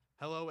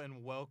Hello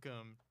and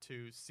welcome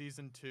to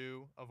Season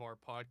 2 of our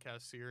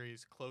podcast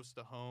series, Close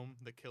to Home,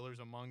 The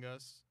Killers Among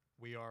Us.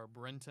 We are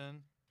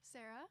Brenton.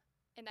 Sarah.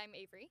 And I'm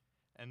Avery.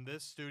 And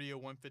this Studio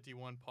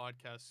 151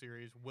 podcast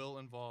series will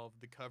involve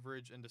the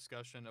coverage and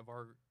discussion of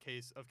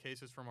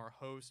cases from our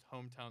host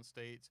hometown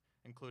states,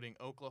 including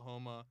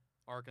Oklahoma,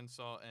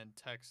 Arkansas, and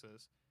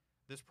Texas.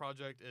 This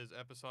project is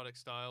episodic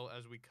style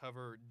as we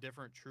cover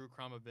different true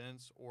crime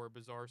events or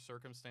bizarre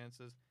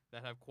circumstances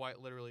that have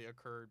quite literally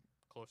occurred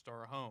close to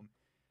our home.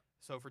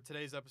 So for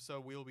today's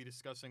episode, we will be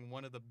discussing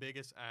one of the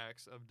biggest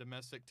acts of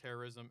domestic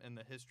terrorism in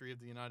the history of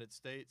the United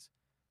States,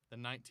 the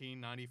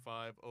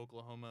 1995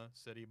 Oklahoma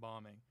City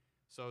bombing.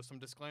 So some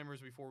disclaimers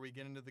before we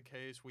get into the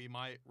case. We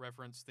might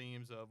reference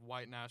themes of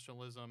white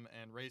nationalism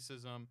and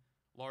racism,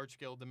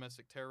 large-scale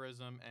domestic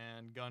terrorism,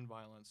 and gun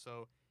violence.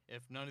 So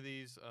if none of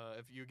these,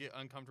 if you get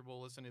uncomfortable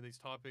listening to these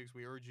topics,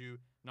 we urge you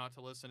not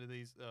to listen to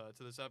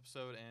this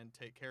episode and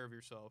take care of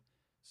yourself.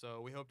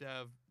 So we hope to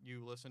have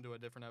you listen to a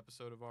different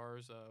episode of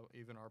ours,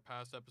 even our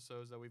past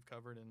episodes that we've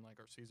covered in like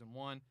our season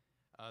 1,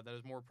 that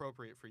is more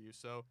appropriate for you.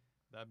 So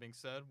that being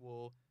said,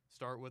 we'll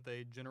start with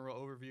a general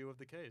overview of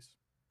the case.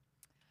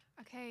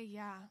 Okay,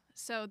 yeah.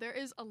 So there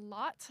is a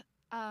lot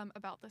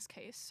about this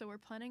case. So we're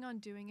planning on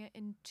doing it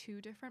in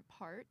 2 different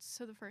parts.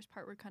 So the first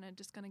part, we're kind of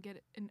just going to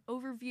get an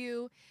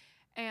overview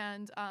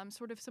and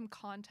sort of some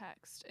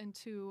context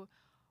into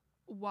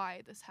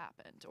why this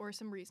happened or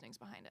some reasonings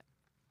behind it.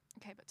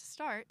 Okay, but to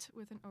start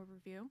with an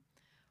overview,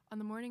 on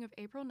the morning of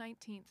April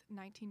 19th,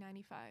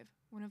 1995,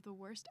 one of the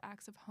worst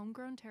acts of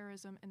homegrown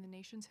terrorism in the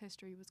nation's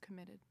history was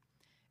committed.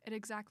 At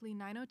exactly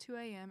 9:02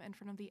 a.m. in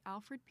front of the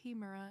Alfred P.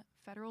 Murrah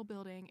Federal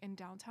Building in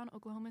downtown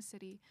Oklahoma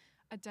City,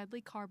 a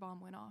deadly car bomb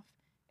went off,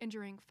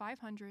 injuring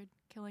 500,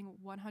 killing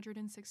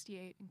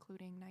 168,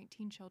 including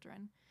 19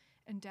 children,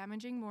 and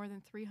damaging more than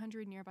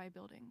 300 nearby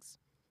buildings.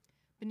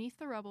 Beneath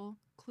the rubble,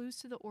 clues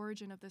to the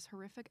origin of this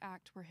horrific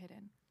act were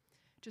hidden.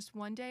 Just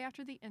one day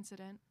after the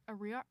incident, a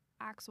rear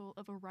axle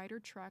of a Ryder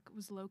truck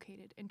was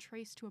located and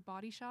traced to a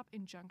body shop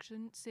in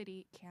Junction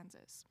City,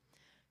 Kansas.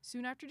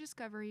 Soon after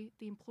discovery,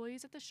 the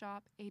employees at the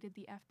shop aided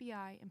the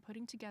FBI in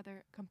putting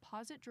together a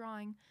composite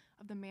drawing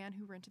of the man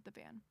who rented the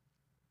van.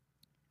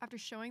 After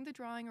showing the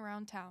drawing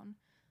around town,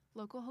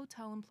 local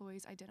hotel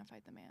employees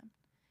identified the man,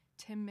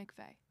 Tim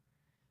McVeigh.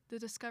 The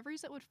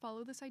discoveries that would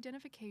follow this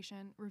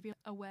identification reveal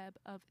a web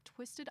of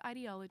twisted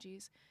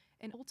ideologies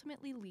and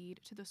ultimately lead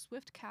to the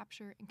swift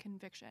capture and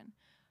conviction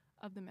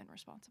of the men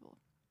responsible.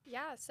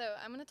 Yeah, so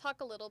I'm going to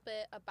talk a little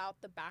bit about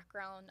the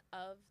background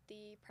of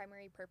the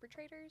primary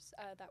perpetrators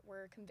that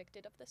were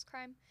convicted of this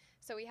crime.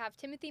 So we have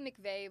Timothy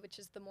McVeigh, which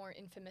is the more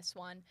infamous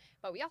one,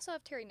 but we also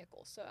have Terry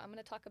Nichols, so I'm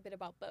going to talk a bit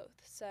about both.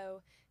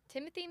 So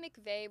Timothy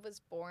McVeigh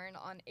was born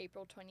on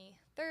April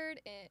 23rd,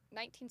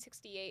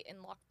 1968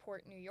 in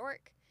Lockport, New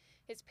York.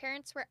 His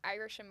parents were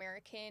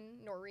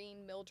Irish-American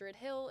Noreen Mildred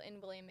Hill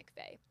and William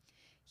McVeigh.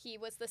 He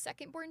was the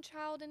second-born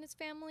child in his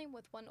family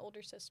with one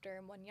older sister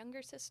and one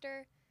younger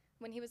sister.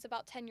 When he was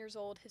about 10 years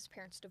old, his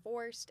parents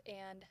divorced,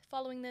 and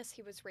following this,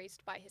 he was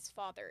raised by his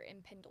father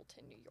in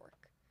Pendleton, New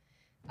York.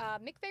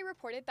 McVeigh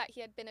reported that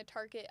he had been a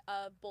target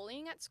of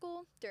bullying at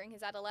school during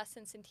his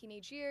adolescence and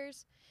teenage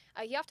years.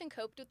 He often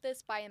coped with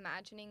this by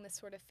imagining this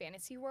sort of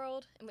fantasy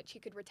world in which he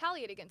could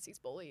retaliate against these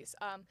bullies.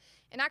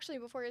 And actually,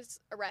 before his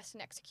arrest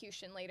and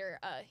execution later,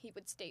 he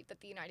would state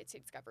that the United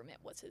States government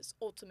was his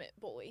ultimate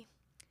bully.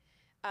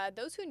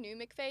 Those who knew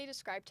McVeigh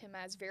described him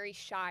as very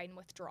shy and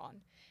withdrawn.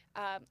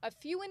 A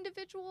few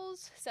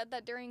individuals said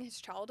that during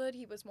his childhood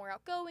he was more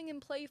outgoing and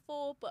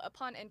playful, but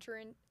upon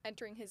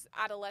entering his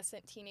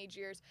adolescent teenage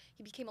years,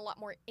 he became a lot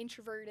more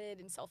introverted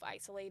and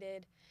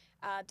self-isolated.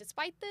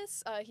 Despite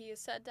this, he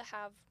is said to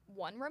have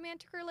one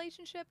romantic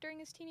relationship during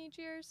his teenage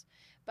years,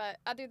 but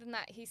other than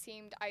that, he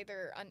seemed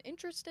either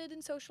uninterested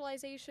in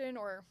socialization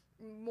or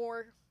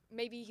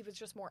maybe he was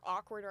just more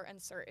awkward or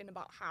uncertain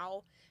about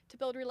how to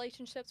build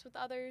relationships with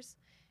others.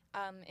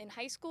 In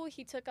high school,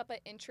 he took up an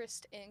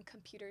interest in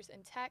computers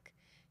and tech.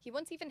 He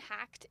once even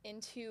hacked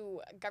into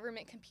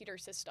government computer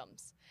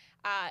systems.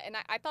 And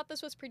I thought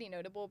this was pretty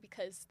notable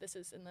because this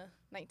is in the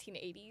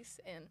 1980s,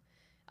 and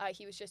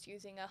he was just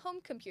using a home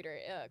computer,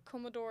 a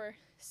Commodore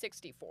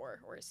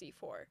 64 or a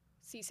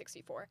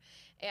C64.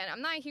 And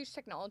I'm not a huge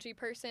technology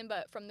person,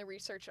 but from the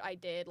research I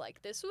did,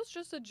 this was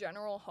just a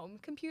general home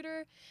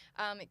computer.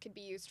 It could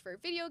be used for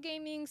video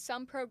gaming,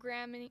 some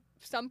programming,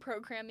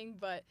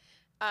 but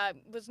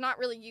was not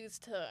really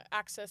used to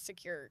access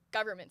secure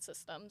government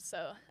systems.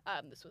 So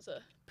this was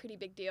a pretty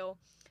big deal.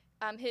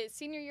 His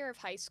senior year of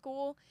high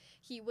school,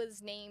 he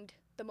was named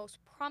the most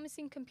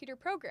promising computer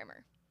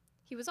programmer.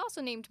 He was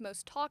also named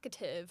most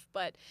talkative,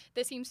 but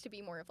this seems to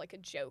be more of like a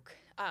joke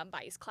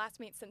by his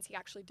classmates since he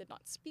actually did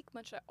not speak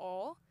much at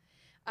all.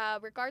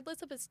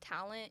 Regardless of his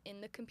talent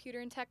in the computer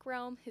and tech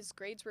realm, his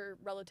grades were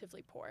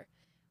relatively poor.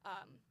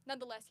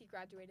 Nonetheless, he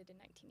graduated in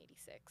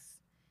 1986.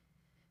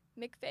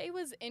 McVeigh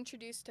was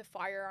introduced to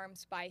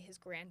firearms by his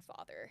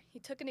grandfather. He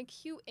took an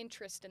acute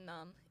interest in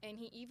them, and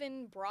he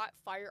even brought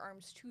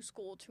firearms to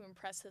school to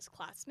impress his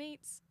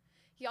classmates.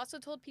 He also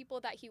told people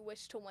that he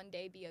wished to one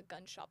day be a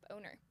gun shop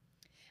owner.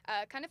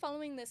 Kind of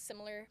following this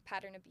similar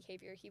pattern of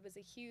behavior, he was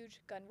a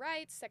huge gun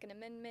rights, Second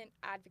Amendment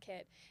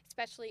advocate,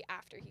 especially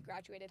after he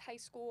graduated high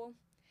school.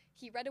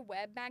 He read a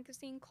web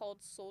magazine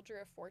called Soldier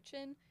of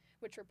Fortune,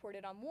 which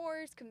reported on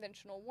wars,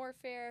 conventional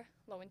warfare,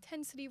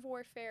 low-intensity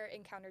warfare,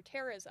 and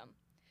counterterrorism.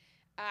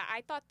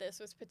 I thought this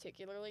was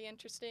particularly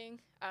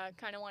interesting.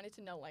 Kind of wanted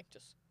to know, like,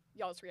 just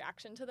y'all's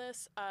reaction to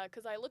this,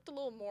 because I looked a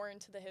little more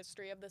into the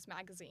history of this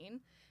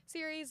magazine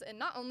series, and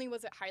not only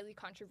was it highly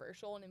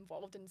controversial and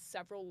involved in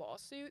several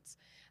lawsuits,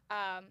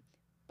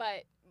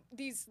 but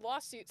these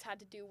lawsuits had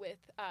to do with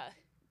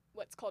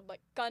what's called,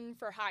 like, gun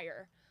for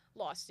hire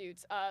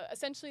lawsuits.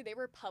 Essentially, they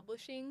were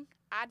publishing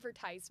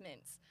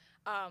advertisements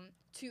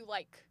to,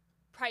 like,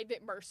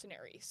 private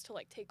mercenaries to,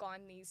 like, take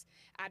on these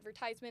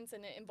advertisements,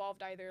 and it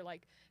involved either,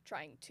 like,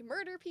 trying to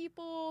murder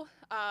people.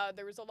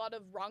 There was a lot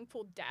of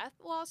wrongful death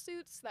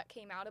lawsuits that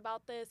came out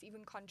about this,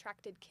 even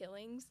contracted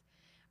killings.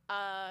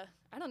 I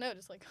don't know,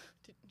 just, like,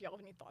 do y'all have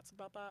any thoughts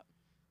about that?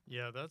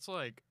 Yeah, that's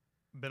like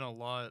been a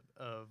lot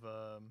of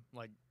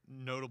like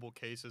notable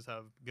cases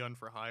have gun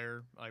for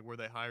hire, like where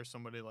they hire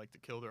somebody like to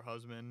kill their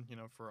husband,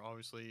 for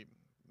obviously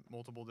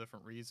multiple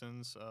different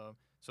reasons.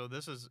 So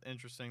this is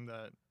interesting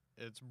that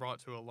it's brought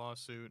to a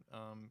lawsuit,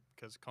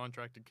 because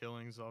contracted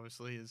killings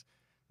obviously is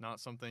not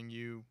something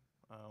you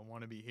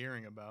want to be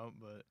hearing about.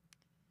 But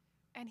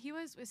And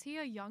was he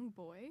a young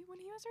boy when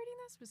he was reading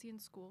this? Was he in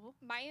school?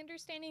 My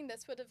understanding,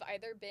 this would have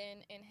either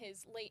been in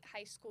his late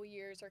high school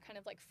years or kind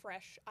of, like,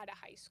 fresh out of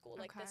high school.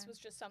 Like, this Okay. was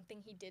just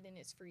something he did in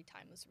his free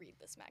time, was read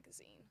this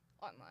magazine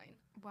online.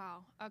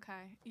 Wow.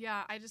 Okay.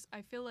 Yeah,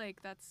 I feel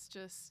like that's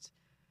just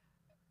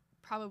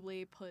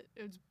probably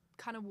it was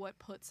kind of what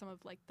put some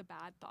of, like, the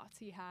bad thoughts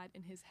he had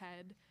in his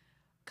head,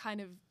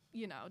 kind of,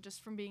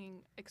 just from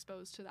being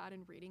exposed to that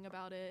and reading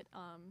about it.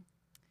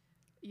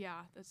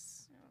 Yeah,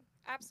 that's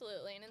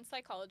Absolutely. And in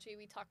psychology,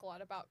 we talk a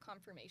lot about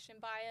confirmation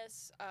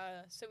bias.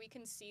 So we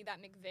can see that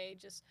McVeigh,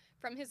 just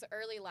from his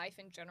early life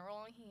in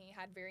general, he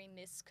had very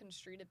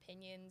misconstrued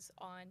opinions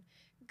on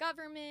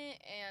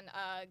government and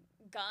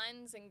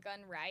guns and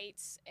gun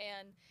rights.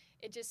 And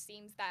it just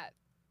seems that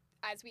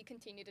as we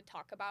continue to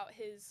talk about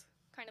his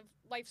kind of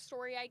life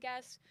story, I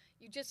guess,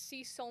 you just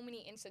see so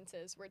many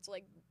instances where it's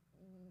like,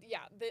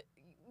 yeah,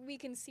 we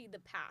can see the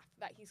path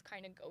that he's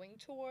kind of going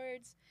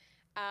towards.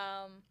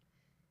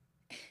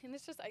 And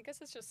it's just, I guess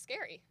it's just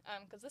scary,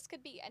 because this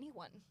could be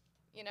anyone,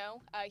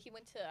 He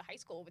went to high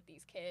school with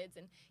these kids,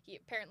 and he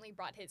apparently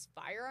brought his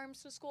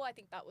firearms to school. I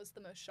think that was the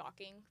most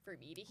shocking for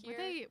me to hear.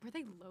 Were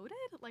they loaded?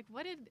 Like,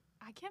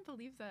 I can't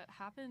believe that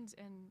happened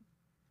and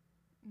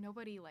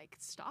nobody, like,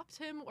 stopped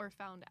him or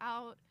found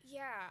out.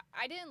 Yeah,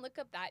 I didn't look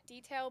up that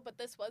detail, but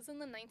this was in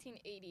the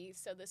 1980s,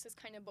 so this is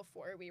kind of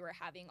before we were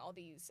having all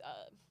these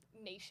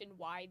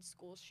nationwide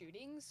school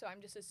shootings, so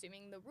I'm just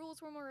assuming the rules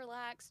were more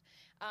relaxed.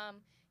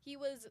 He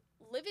was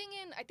living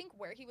I think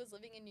where he was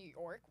living in New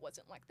York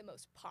wasn't, like, the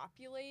most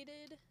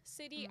populated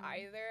city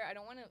either. I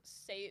don't want to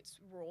say it's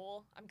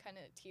rural. I'm kind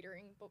of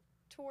teetering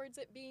towards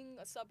it being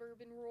a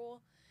suburban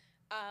rural.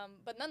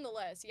 But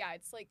nonetheless, yeah,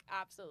 it's, like,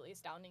 absolutely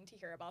astounding to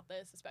hear about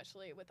this,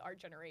 especially with our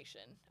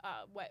generation,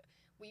 what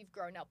we've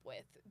grown up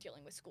with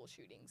dealing with school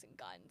shootings and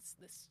guns.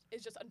 This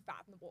is just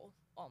unfathomable,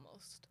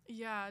 almost.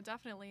 Yeah,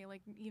 definitely.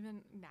 Like,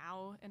 even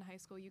now in high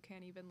school, you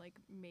can't even, like,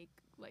 make,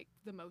 like,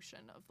 the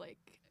motion of,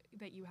 like,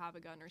 that you have a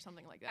gun or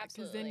something like that.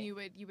 Because then you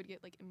would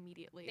get, like,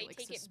 immediately, they like,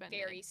 take suspended.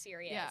 it very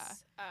serious.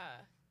 Yeah.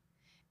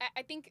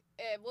 I think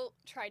we'll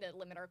try to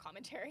limit our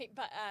commentary,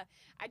 but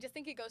I just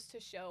think it goes to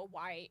show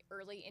why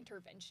early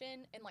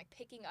intervention and, like,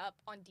 picking up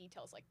on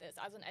details like this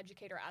as an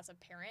educator, as a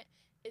parent,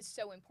 is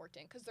so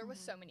important, because there was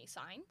so many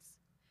signs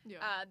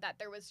that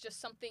there was just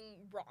something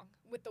wrong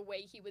with the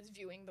way he was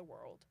viewing the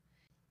world.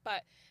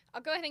 But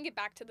I'll go ahead and get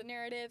back to the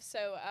narrative.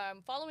 So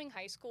following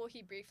high school,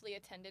 he briefly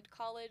attended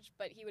college,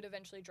 but he would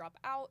eventually drop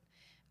out.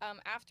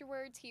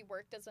 Afterwards, he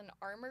worked as an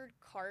armored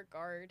car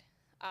guard.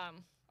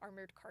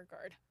 Armored car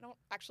guard. I don't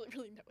actually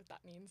really know what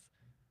that means.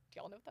 Do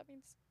y'all know what that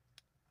means?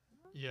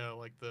 yeah,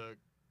 like the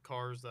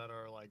cars that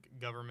are like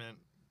government,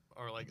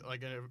 or like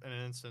in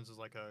an instance is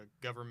like a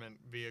government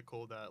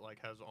vehicle that, like,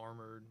 has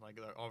armored, like,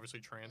 they're obviously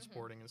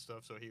transporting and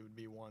stuff. So he would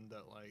be one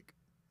that, like,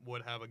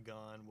 would have a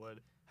gun,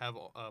 would have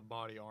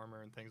body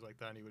armor and things like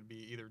that. And he would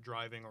be either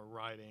driving or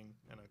riding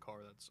in a car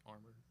that's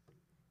armored.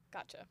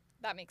 Gotcha.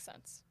 That makes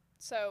sense.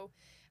 So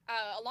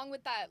along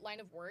with that line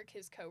of work,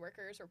 his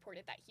coworkers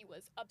reported that he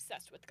was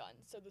obsessed with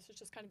guns. So this was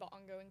just kind of an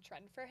ongoing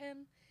trend for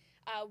him.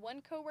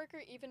 One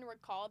coworker even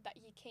recalled that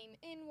he came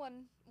in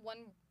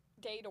one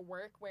day to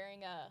work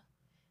wearing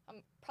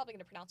I'm probably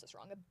going to pronounce this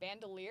wrong, a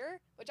bandolier,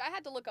 which I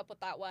had to look up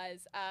what that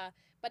was.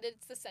 But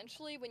it's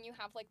essentially when you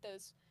have, like,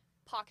 those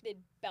pocketed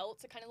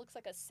belts. It kind of looks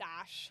like a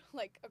sash,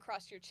 like,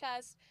 across your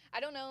chest. I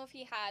don't know if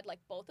he had, like,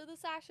 both of the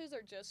sashes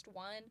or just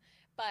one,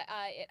 but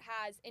it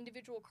has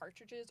individual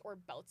cartridges or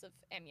belts of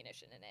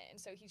ammunition in it. And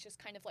so he's just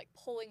kind of, like,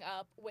 pulling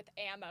up with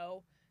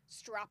ammo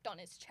strapped on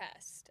his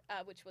chest,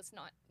 which was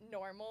not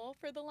normal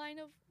for the line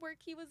of work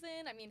he was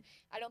in. I mean,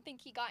 I don't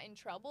think he got in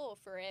trouble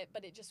for it,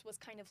 but it just was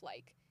kind of,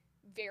 like,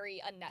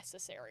 very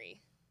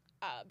unnecessary.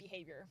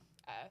 behavior.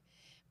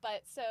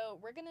 But so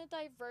we're going to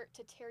divert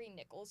to Terry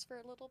Nichols for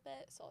a little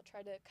bit, so I'll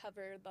try to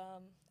cover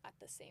them at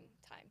the same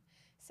time.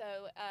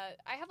 So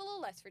I have a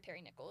little less for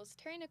Terry Nichols.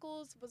 Terry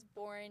Nichols was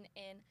born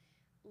in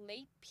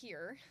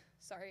Lapeer,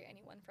 sorry,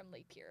 anyone from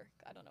Lapeer,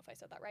 I don't know if I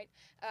said that right,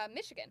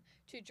 Michigan,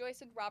 to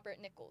Joyce and Robert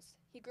Nichols.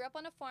 He grew up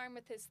on a farm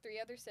with his 3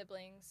 other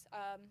siblings.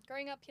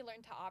 Growing up, he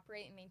learned to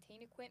operate and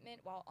maintain equipment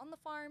while on the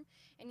farm,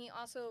 and he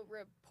also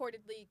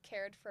reportedly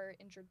cared for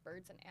injured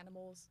birds and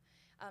animals.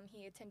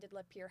 He attended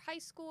Lapeer High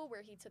School,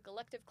 where he took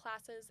elective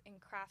classes in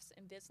crafts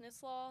and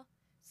business law.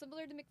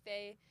 Similar to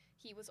McVeigh,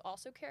 he was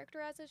also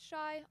characterized as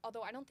shy,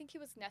 although I don't think he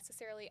was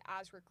necessarily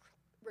as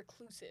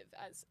reclusive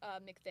as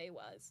McVeigh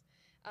was.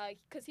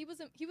 Because he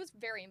was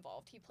very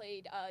involved. He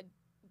played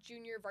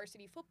junior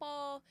varsity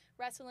football,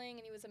 wrestling,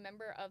 and he was a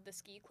member of the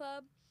ski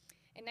club.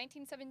 In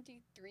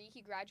 1973,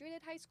 he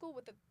graduated high school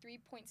with a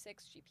 3.6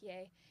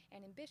 GPA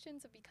and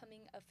ambitions of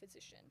becoming a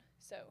physician.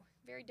 So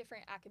very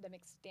different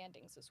academic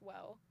standings as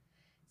well.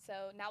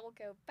 So now we'll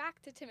go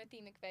back to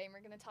Timothy McVeigh, and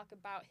we're going to talk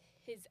about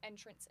his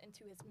entrance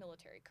into his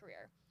military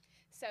career.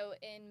 So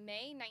in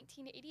May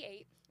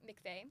 1988,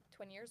 McVeigh,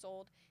 20 years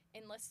old,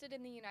 enlisted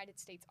in the United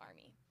States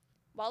Army.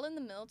 While in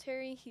the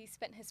military, he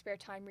spent his spare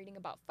time reading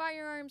about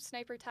firearms,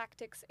 sniper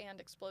tactics, and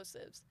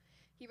explosives.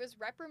 He was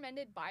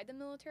reprimanded by the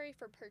military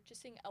for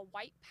purchasing a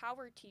white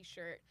power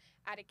t-shirt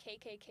at a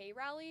KKK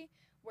rally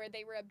where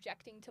they were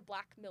objecting to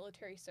black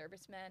military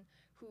servicemen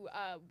who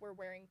were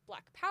wearing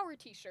black power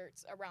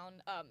t-shirts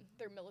around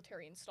their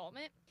military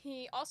installment.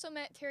 He also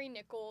met Terry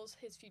Nichols,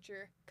 his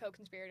future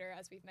co-conspirator,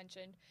 as we've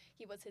mentioned.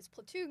 He was his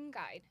platoon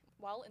guide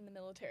while in the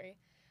military.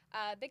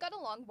 They got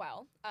along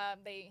well.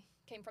 They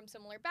came from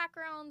similar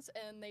backgrounds,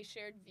 and they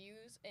shared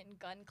views in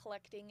gun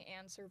collecting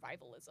and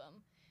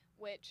survivalism,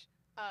 which,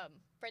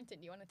 Brenton,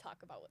 do you want to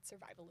talk about what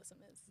survivalism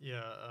is?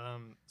 Yeah,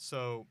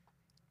 so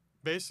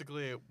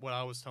basically what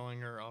I was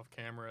telling her off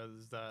camera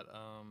is that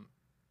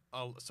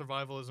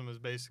survivalism is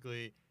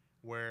basically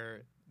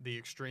where the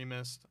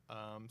extremists,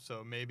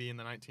 so maybe in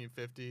the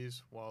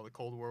 1950s, while the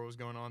Cold War was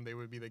going on, they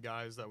would be the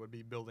guys that would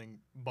be building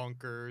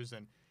bunkers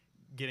and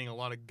getting a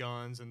lot of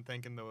guns and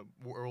thinking the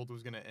world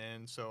was going to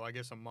end. So I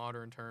guess a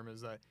modern term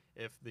is that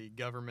if the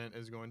government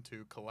is going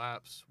to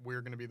collapse,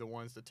 we're going to be the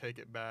ones to take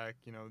it back,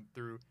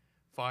 through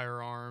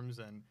firearms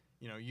and,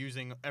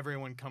 using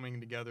everyone coming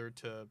together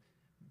to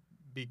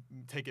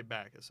take it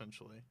back,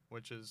 essentially,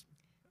 which is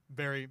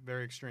very,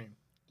 very extreme.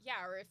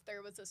 Yeah, or if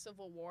there was a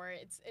civil war,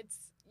 it's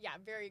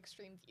very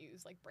extreme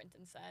views, like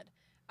Brenton said.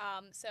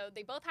 So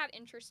they both had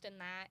interest in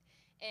that.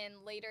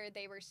 And later,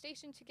 they were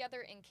stationed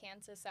together in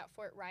Kansas at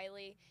Fort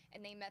Riley,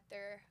 and they met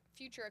their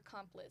future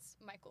accomplice,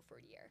 Michael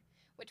Fortier,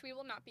 which we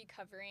will not be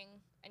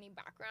covering any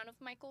background of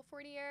Michael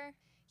Fortier.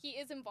 He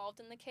is involved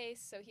in the case,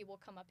 so he will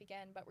come up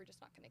again, but we're just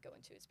not going to go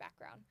into his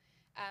background.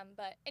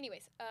 But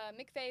anyways,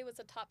 McVeigh was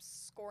a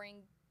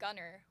top-scoring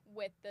gunner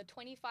with the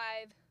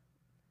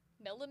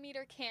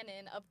 25mm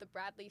cannon of the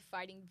Bradley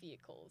fighting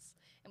vehicles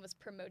and was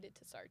promoted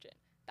to sergeant.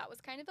 That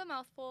was kind of a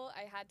mouthful.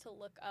 I had to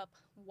look up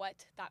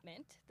what that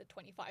meant, the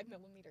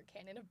 25mm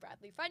cannon of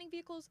Bradley fighting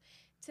vehicles.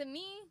 To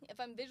me, if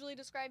I'm visually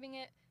describing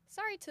it,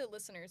 sorry to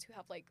listeners who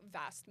have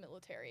vast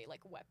military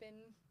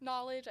weapon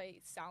knowledge. I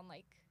sound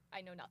like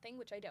I know nothing,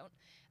 which I don't.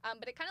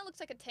 But it kind of looks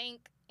like a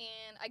tank,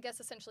 and I guess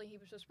essentially he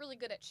was just really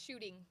good at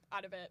shooting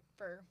out of it,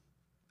 for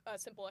a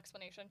simple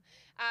explanation.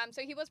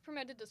 So he was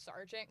promoted to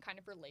sergeant, kind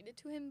of related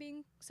to him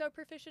being so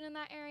proficient in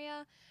that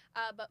area.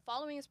 But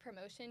following his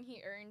promotion,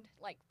 he earned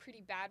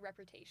pretty bad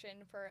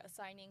reputation for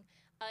assigning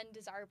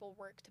undesirable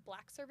work to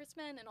black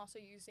servicemen and also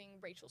using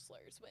racial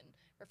slurs when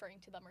referring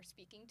to them or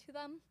speaking to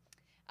them.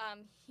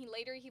 He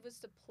was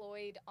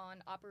deployed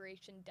on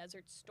Operation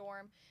Desert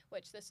Storm,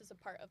 which this is a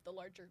part of the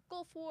larger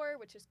Gulf War,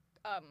 which is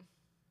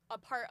a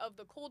part of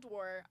the Cold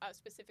War,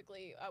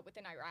 specifically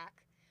within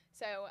Iraq.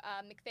 So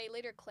McVeigh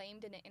later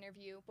claimed in an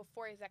interview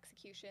before his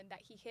execution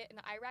that he hit an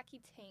Iraqi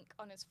tank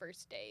on his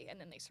first day and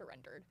then they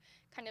surrendered.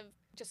 Kind of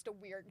just a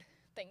weird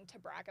thing to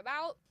brag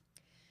about.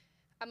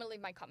 I'm going to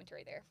leave my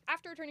commentary there.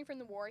 After returning from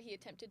the war, he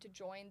attempted to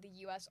join the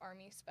U.S.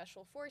 Army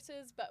Special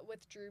Forces but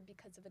withdrew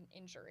because of an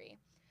injury.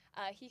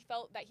 He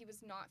felt that he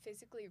was not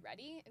physically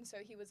ready, and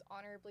so he was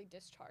honorably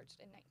discharged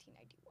in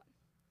 1991.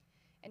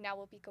 And now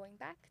we'll be going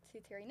back to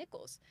Terry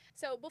Nichols.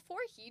 So before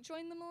he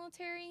joined the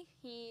military,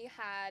 he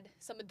had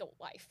some adult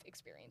life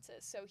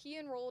experiences. So he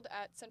enrolled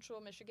at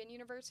Central Michigan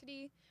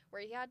University,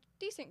 where he had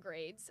decent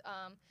grades.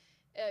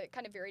 It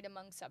kind of varied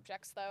among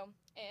subjects, though.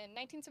 In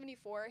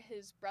 1974,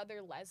 his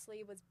brother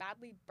Leslie was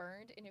badly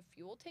burned in a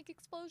fuel tank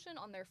explosion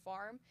on their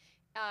farm.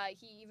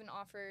 He even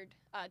offered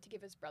to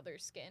give his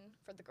brother's skin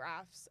for the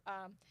grafts.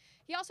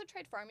 He also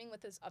tried farming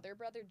with his other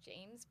brother,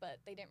 James, but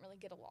they didn't really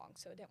get along,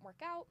 so it didn't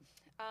work out.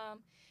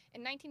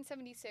 In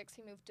 1976,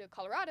 he moved to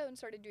Colorado and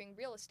started doing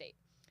real estate.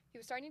 He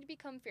was starting to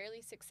become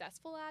fairly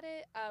successful at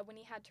it when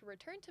he had to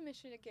return to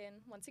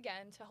Michigan once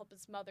again to help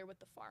his mother with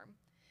the farm.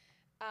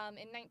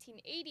 In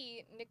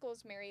 1980,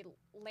 Nichols married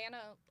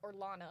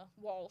Lana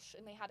Walsh,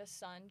 and they had a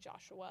son,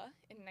 Joshua,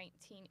 in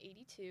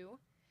 1982.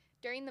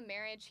 During the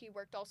marriage, he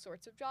worked all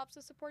sorts of jobs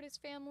to support his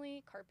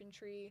family: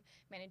 carpentry,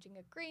 managing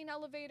a grain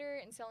elevator,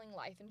 and selling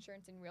life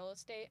insurance and real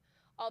estate.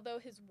 Although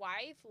his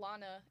wife,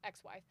 Lana,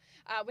 ex-wife,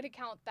 would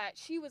account that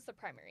she was the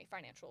primary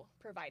financial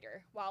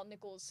provider, while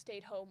Nichols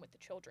stayed home with the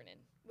children and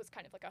was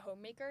kind of like a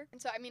homemaker.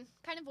 And so, I mean,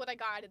 kind of what I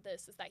got out of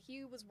this is that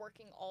he was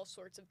working all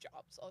sorts of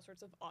jobs, all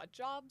sorts of odd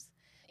jobs,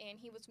 and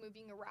he was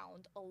moving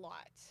around a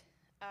lot.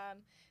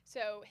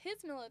 So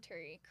his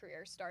military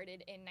career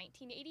started in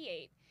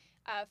 1988.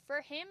 For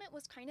him, it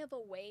was kind of a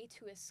way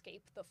to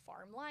escape the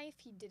farm life.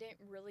 He didn't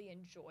really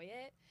enjoy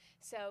it,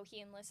 so he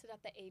enlisted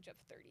at the age of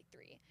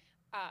 33.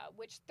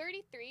 Which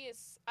 33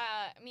 is,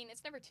 I mean,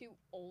 it's never too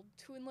old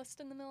to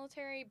enlist in the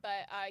military,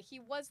 but he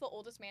was the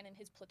oldest man in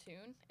his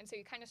platoon, and so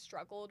he kind of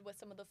struggled with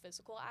some of the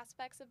physical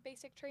aspects of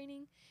basic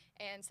training,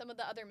 and some of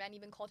the other men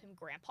even called him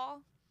Grandpa.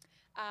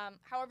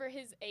 However,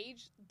 his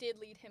age did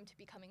lead him to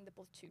becoming the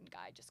platoon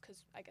guy, just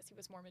because I guess he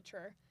was more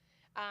mature.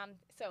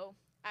 So,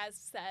 as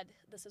said,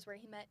 this is where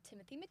he met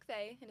Timothy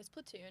McVeigh in his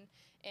platoon,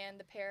 and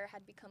the pair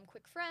had become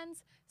quick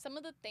friends. Some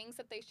of the things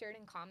that they shared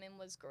in common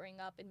was growing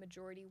up in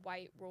majority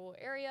white rural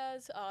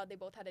areas. They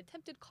both had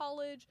attempted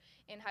college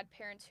and had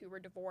parents who were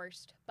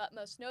divorced, but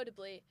most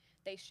notably,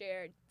 they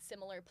shared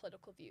similar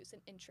political views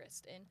and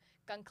interest in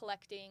gun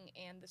collecting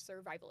and the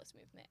survivalist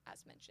movement,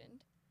 as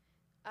mentioned.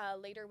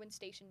 Later, when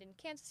stationed in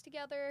Kansas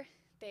together,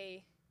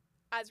 they,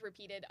 as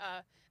repeated,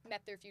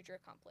 met their future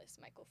accomplice,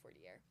 Michael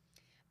Fortier.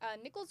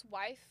 Nichols'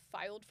 wife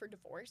filed for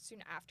divorce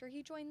soon after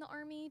he joined the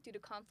Army due to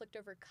conflict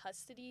over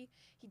custody.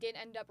 He did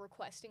end up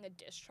requesting a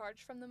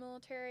discharge from the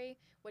military,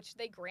 which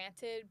they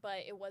granted, but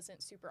it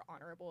wasn't super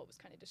honorable. It was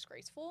kind of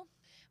disgraceful.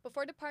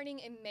 Before departing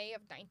in May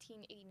of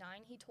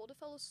 1989, he told a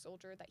fellow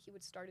soldier that he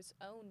would start his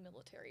own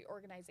military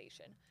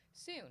organization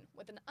soon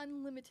with an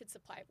unlimited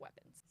supply of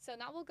weapons. So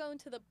now we'll go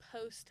into the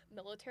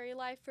post-military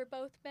life for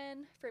both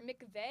men. For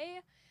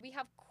McVeigh, we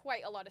have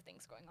quite a lot of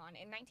things going on.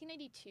 In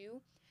 1982,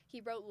 he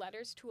wrote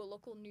letters to a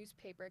local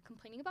newspaper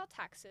complaining about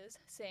taxes,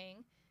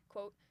 saying,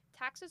 quote,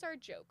 "Taxes are a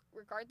joke.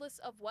 Regardless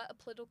of what a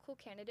political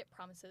candidate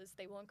promises,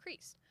 they will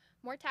increase.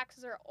 More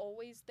taxes are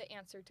always the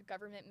answer to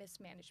government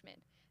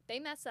mismanagement. They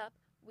mess up,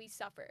 we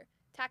suffer.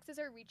 Taxes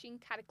are reaching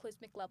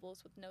cataclysmic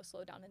levels with no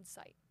slowdown in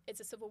sight. It's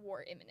a civil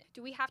war imminent.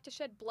 Do we have to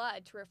shed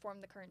blood to reform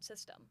the current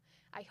system?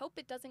 I hope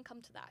it doesn't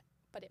come to that,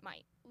 but it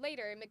might."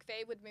 Later,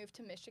 McVeigh would move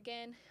to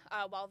Michigan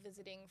while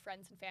visiting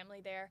friends and family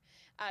there.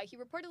 He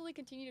reportedly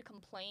continued to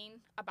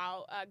complain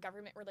about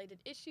government-related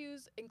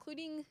issues,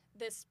 including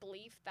this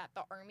belief that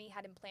the Army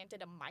had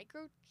implanted a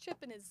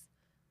microchip in his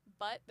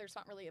butt. There's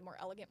not really a more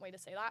elegant way to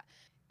say that.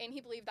 And he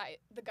believed that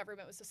the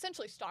government was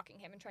essentially stalking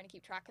him and trying to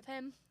keep track of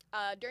him.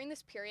 During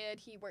this period,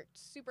 he worked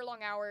super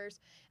long hours.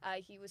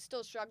 He was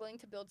still struggling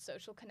to build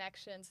social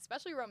connections,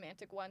 especially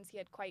romantic ones. He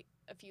had quite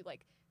a few,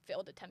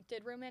 failed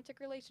attempted romantic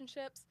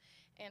relationships.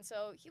 And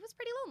so he was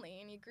pretty lonely,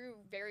 and he grew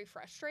very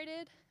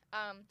frustrated.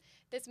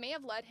 This may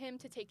have led him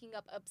to taking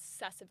up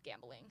obsessive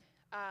gambling.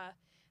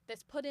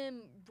 This put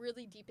him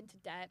really deep into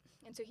debt,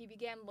 and so he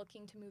began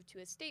looking to move to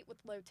a state with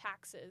low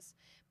taxes.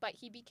 But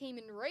he became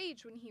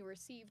enraged when he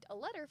received a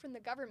letter from the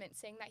government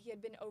saying that he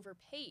had been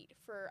overpaid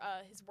for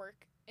his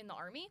work in the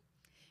Army,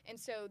 and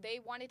so they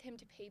wanted him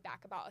to pay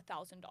back about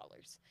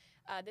 $1,000.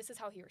 This is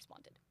how he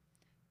responded.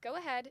 "Go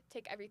ahead,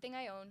 take everything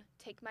I own,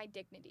 take my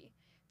dignity.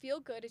 Feel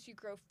good as you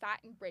grow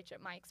fat and rich at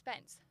my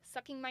expense,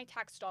 sucking my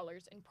tax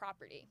dollars and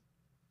property."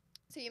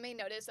 So you may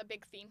notice a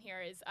big theme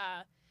here is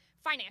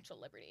financial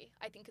liberty,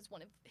 I think, is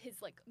one of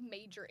his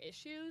major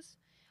issues.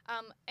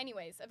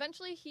 Anyways,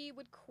 eventually he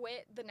would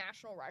quit the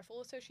National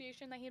Rifle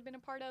Association that he had been a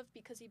part of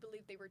because he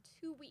believed they were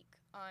too weak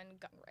on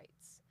gun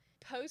rights.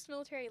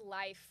 Post-military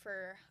life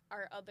for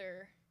our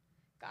other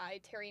guy,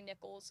 Terry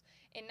Nichols.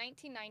 In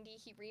 1990,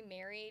 he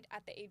remarried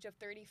at the age of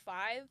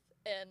 35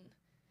 and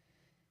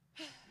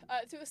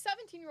to a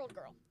 17-year-old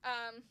girl.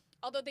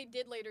 Although they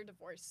did later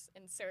divorce,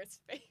 and Sarah's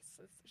face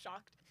is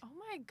shocked. Oh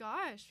my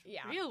gosh.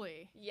 Yeah.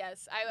 Really?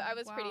 Yes, I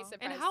was pretty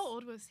surprised. And how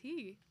old was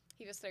he?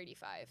 He was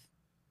 35.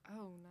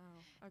 Oh,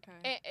 no.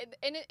 Okay.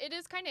 And it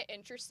is kind of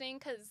interesting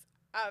because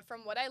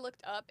from what I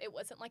looked up, it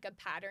wasn't a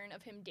pattern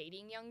of him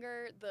dating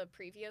younger. The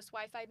previous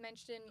wife I'd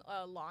mentioned,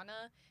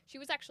 Lana, she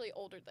was actually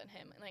older than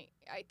him. And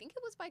I think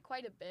it was by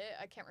quite a bit.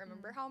 I can't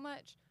remember how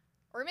much.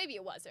 Or maybe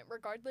it wasn't.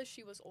 Regardless,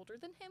 she was older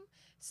than him.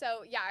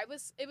 So, yeah, it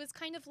was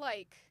kind of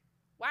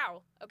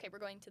wow, okay, we're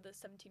going to the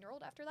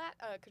 17-year-old after that,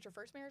 because your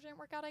first marriage didn't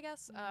work out, I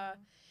guess.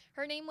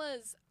 Her name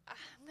was,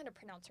 I'm going to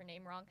pronounce her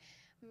name wrong,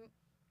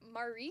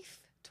 Marif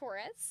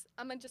Torres.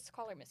 I'm going to just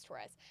call her Miss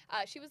Torres.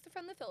 She was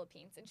from the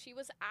Philippines, and she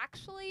was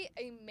actually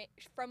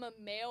from a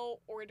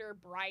mail order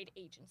bride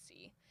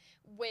agency,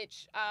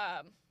 which,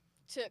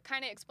 to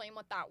kind of explain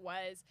what that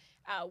was,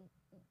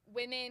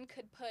 women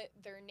could put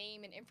their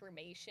name and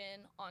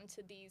information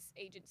onto these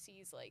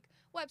agencies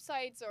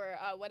websites or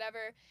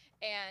whatever,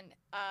 and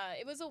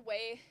it was a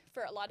way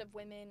for a lot of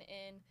women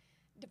in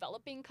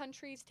developing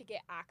countries to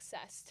get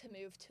access to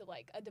move to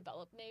a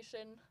developed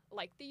nation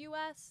like the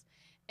US.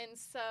 And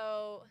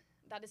so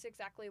that is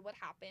exactly what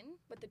happened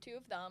with the two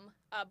of them.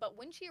 But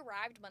when she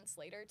arrived months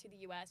later to the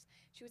U.S.,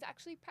 she was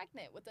actually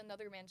pregnant with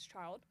another man's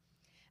child.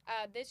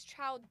 This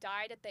child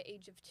died at the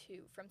age of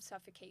 2 from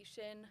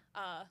suffocation,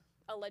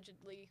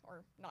 allegedly,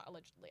 or not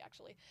allegedly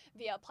actually,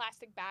 via a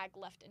plastic bag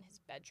left in his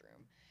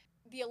bedroom.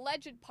 The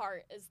alleged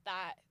part is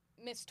that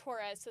Miss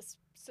Torres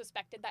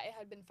suspected that it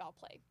had been foul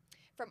play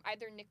from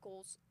either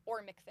Nichols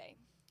or McVeigh.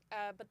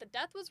 But the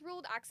death was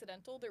ruled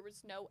accidental. There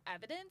was no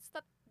evidence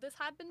that this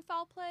had been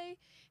foul play.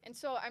 And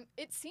so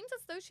it seems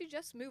as though she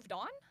just moved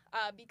on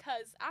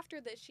because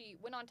after this, she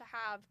went on to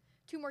have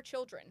 2 more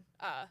children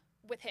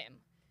with him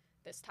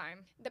this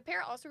time. The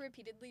pair also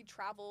repeatedly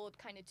traveled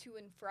kind of to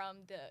and from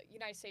the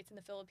United States and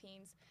the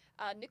Philippines.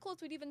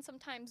 Nichols would even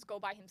sometimes go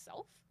by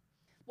himself.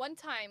 One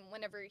time,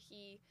 whenever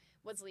he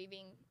was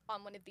leaving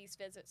on one of these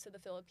visits to the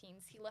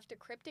Philippines, he left a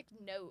cryptic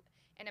note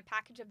and a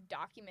package of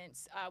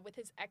documents with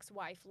his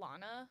ex-wife,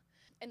 Lana,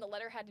 and the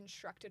letter had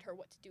instructed her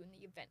what to do in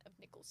the event of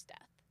Nichols'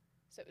 death.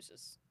 So it was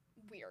just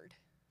weird,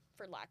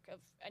 for lack of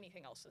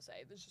anything else to say.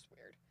 It was just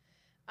weird.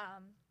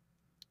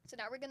 So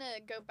now we're going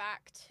to go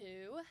back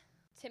to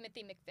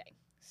Timothy McVeigh.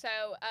 So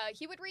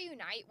he would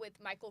reunite with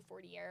Michael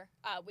Fortier,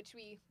 which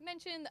we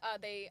mentioned.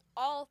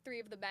 All 3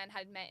 of the men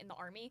had met in the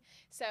Army.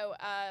 So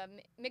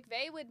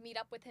McVeigh would meet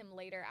up with him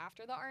later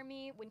after the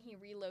Army when he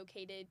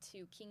relocated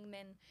to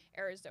Kingman,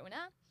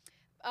 Arizona.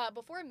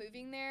 Before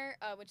moving there,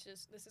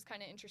 this is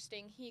kind of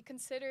interesting, he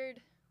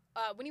considered,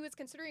 when he was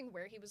considering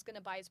where he was going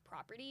to buy his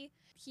property,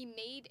 he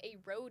made a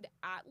road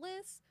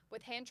atlas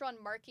with hand-drawn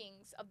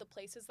markings of the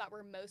places that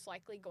were most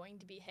likely going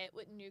to be hit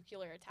with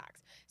nuclear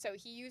attacks. So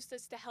he used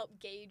this to help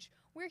gauge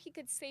where he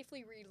could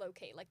safely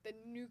relocate, like the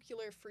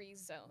nuclear-free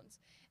zones.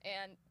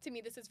 And to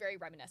me, this is very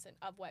reminiscent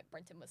of what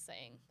Brenton was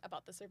saying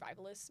about the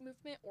survivalist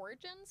movement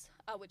origins,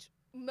 which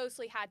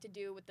mostly had to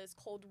do with this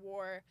Cold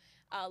War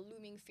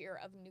looming fear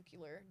of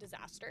nuclear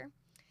disaster.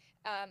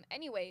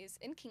 Anyways,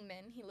 in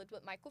Kingman, he lived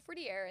with Michael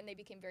Fortier, and they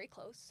became very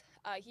close.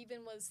 He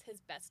even was his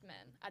best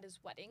man at his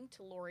wedding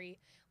to Lori.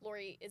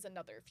 Lori is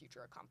another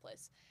future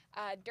accomplice.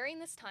 During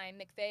this time,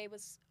 McVeigh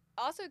was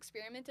also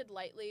experimented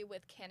lightly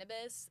with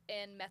cannabis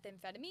and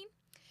methamphetamine.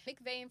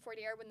 McVeigh and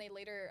Fortier, when they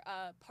later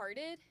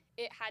parted,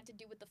 it had to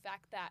do with the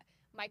fact that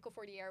Michael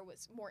Fortier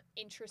was more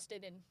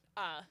interested in,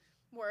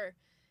 more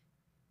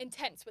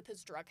intense with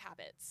his drug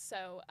habits.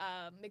 So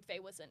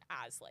McVeigh wasn't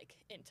as,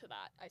 into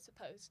that, I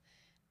suppose.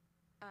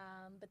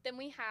 But then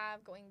we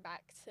have, going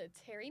back to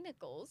Terry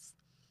Nichols,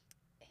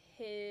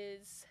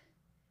 his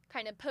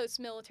kind of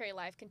post-military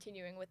life,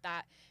 continuing with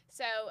that.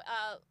 So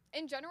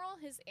in general,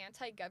 his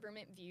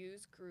anti-government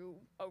views grew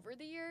over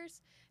the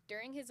years.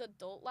 During his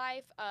adult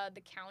life,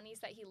 the counties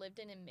that he lived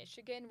in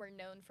Michigan were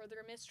known for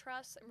their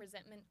mistrust and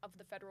resentment of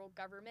the federal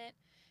government.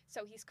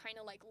 So he's kind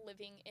of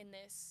living in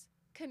this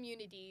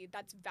community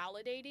that's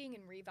validating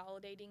and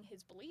revalidating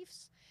his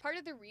beliefs. Part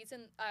of the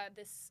reason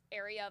this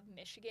area of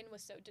Michigan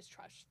was so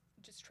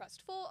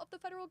distrustful of the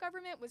federal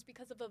government was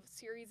because of a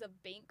series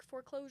of bank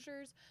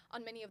foreclosures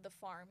on many of the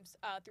farms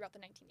throughout the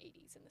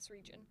 1980s in this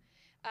region.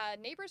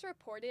 Neighbors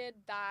reported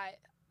that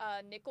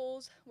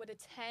Nichols would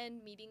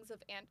attend meetings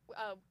of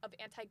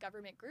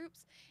anti-government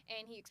groups,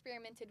 and he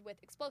experimented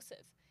with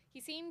explosive.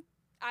 He seemed,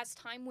 as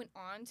time went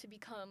on, to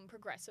become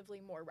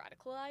progressively more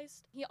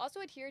radicalized. He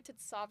also adhered to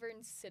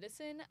sovereign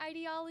citizen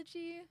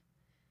ideology,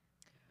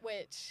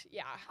 which,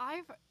 yeah.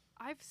 I've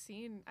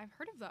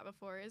heard of that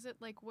before. Is it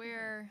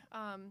where,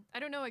 I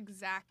don't know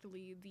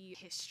exactly the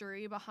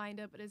history behind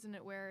it, but isn't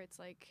it where it's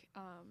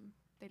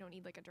they don't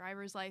need a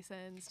driver's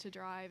license to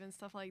drive and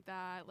stuff like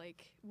that?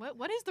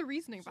 What is the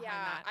reasoning behind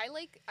that?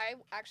 I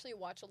actually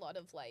watch a lot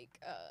of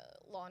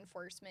law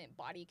enforcement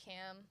body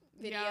cam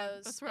videos. Yeah,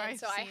 that's where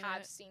I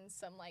have seen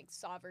some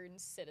sovereign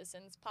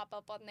citizens pop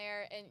up on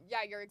there, and yeah,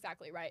 you're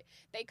exactly right.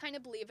 They kind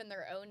of believe in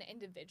their own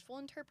individual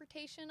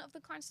interpretation of the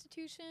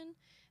Constitution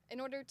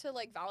in order to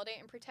validate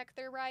and protect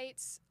their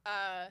rights,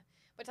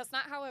 but that's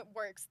not how it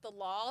works. The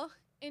law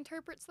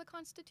interprets the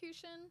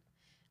Constitution.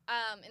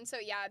 And so,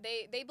 yeah,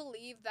 they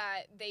believe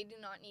that they do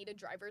not need a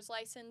driver's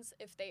license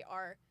if they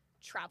are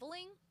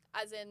traveling,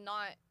 as in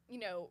not,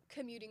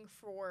 commuting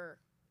for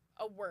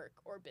a work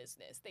or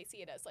business. They see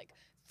it as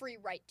free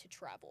right to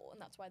travel, and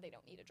that's why they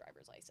don't need a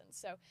driver's license.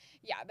 So,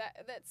 yeah,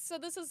 so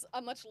this is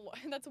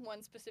that's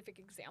one specific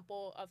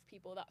example of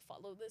people that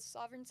follow this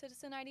sovereign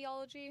citizen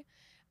ideology.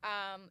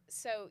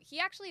 So he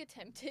actually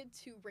attempted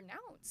to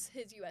renounce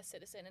his U.S.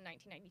 citizen in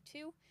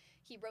 1992.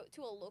 He wrote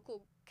to a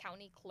local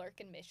county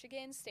clerk in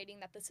Michigan stating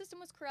that the system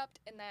was corrupt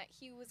and that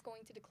he was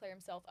going to declare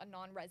himself a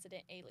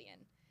non-resident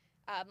alien.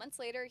 Months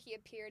later, he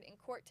appeared in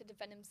court to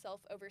defend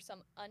himself over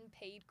some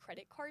unpaid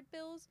credit card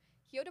bills.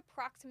 He owed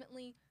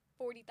approximately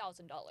 $40,000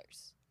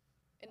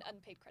 in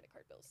unpaid credit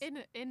card bills. In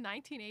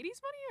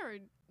 1980s money, or?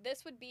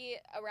 This would be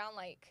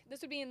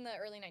in the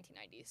early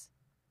 1990s.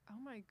 Oh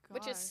my gosh.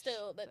 Which is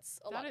still,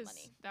 that's a lot of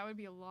money. That would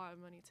be a lot of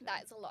money today.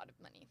 That is a lot of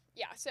money.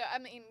 Yeah, so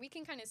we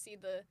can kind of see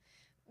the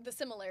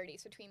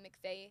similarities between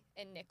McVeigh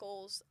and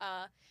Nichols.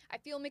 I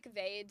feel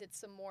McVeigh did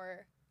some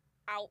more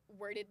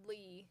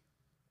outwardly,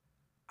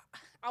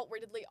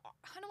 outwardly,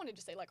 I don't want to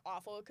just say like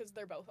awful because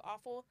they're both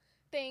awful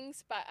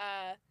things, but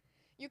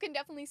you can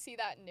definitely see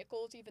that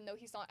Nichols, even though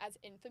he's not as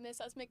infamous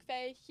as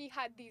McVeigh, he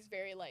had these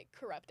very like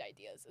corrupt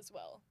ideas as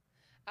well.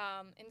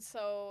 And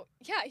so,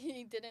 yeah,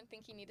 he didn't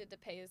think he needed to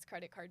pay his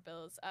credit card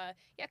bills.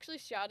 He actually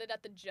shouted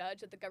at the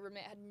judge that the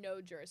government had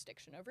no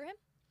jurisdiction over him.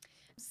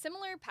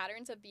 Similar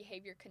patterns of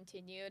behavior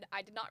continued.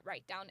 I did not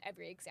write down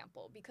every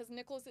example because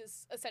Nichols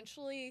is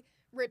essentially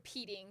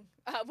repeating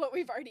what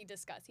we've already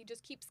discussed. He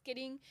just keeps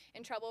getting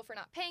in trouble for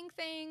not paying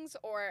things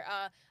or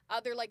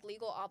other like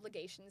legal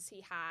obligations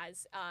he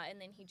has,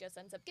 and then he just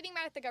ends up getting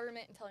mad at the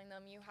government and telling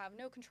them, you have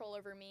no control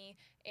over me.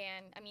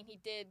 And I mean, he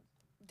did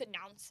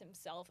denounce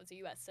himself as a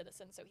U.S.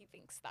 citizen, so he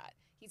thinks that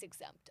he's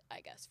exempt,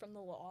 I guess, from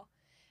the law.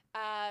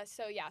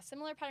 So yeah,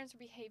 similar patterns of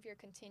behavior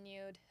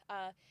continued,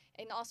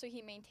 and also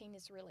he maintained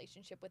his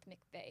relationship with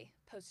McVeigh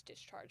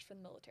post-discharge from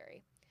the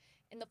military.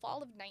 In the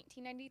fall of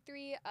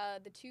 1993,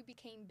 the two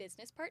became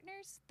business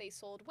partners. They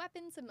sold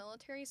weapons and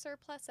military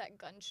surplus at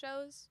gun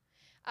shows.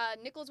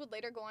 Nichols would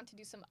later go on to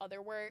do some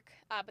other work,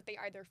 but they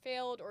either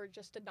failed or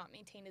just did not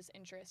maintain his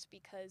interest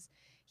because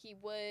he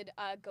would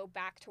go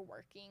back to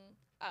working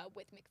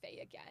with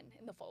McVeigh again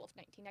in the fall of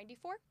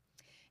 1994.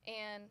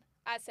 And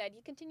as said,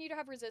 he continued to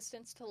have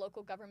resistance to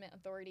local government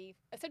authority,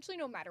 essentially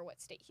no matter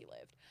what state he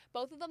lived.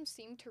 Both of them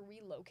seemed to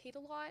relocate a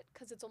lot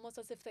because it's almost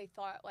as if they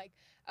thought, like,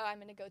 oh, I'm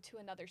going to go to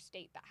another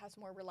state that has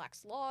more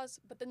relaxed laws,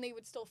 but then they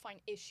would still find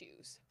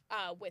issues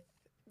with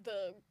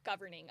the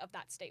governing of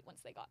that state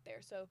once they got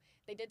there. So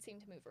they did seem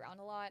to move around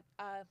a lot.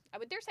 I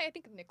would dare say I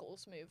think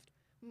Nichols moved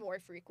more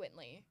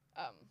frequently.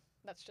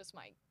 That's just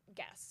my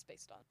guess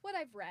based on what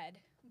I've read.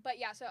 But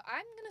yeah, so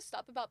I'm going to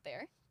stop about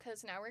there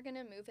because now we're going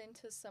to move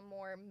into some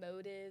more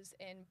motives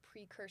and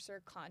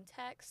precursor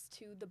context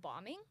to the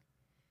bombing.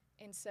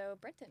 And so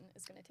Brenton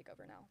is going to take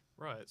over now.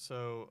 Right.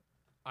 So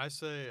I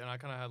say, and I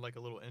kind of had like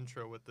a little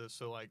intro with this.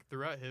 So like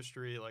throughout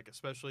history, like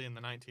especially in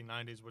the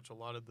 1990s, which a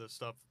lot of the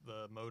stuff,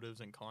 the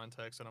motives and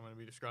context that I'm going to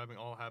be describing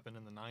all happened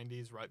in the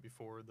 90s, right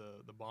before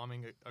the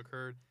bombing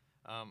occurred.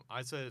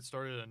 I'd say it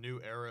started a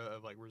new era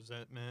of like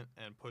resentment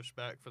and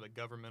pushback for the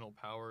governmental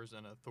powers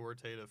and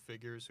authoritative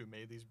figures who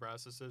made these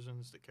brass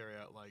decisions to carry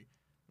out like,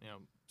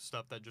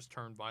 stuff that just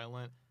turned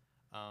violent.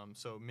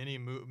 So many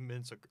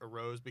movements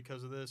arose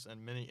because of this,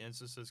 and many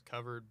instances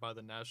covered by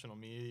the national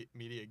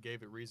media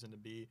gave it reason to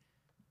be,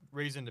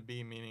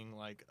 meaning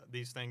like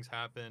these things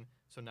happen.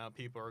 So now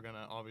people are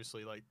gonna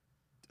obviously like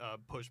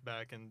push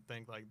back and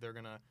think like they're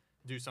gonna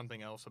do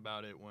something else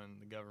about it when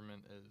the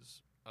government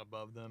is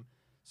above them.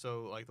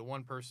 So, like, the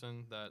one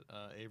person that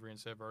Avery and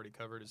Seb already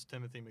covered is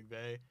Timothy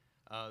McVeigh.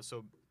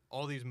 So,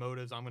 all these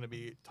motives I'm going to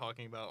be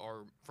talking about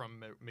are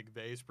from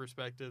McVeigh's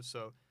perspective.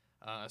 So,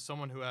 as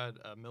someone who had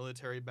a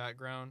military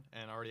background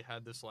and already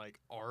had this, like,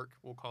 arc,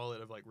 we'll call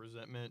it, of, like,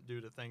 resentment due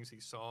to things he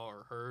saw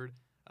or heard,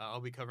 I'll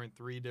be covering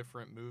 3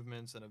 different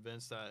movements and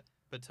events that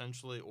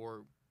potentially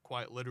or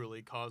quite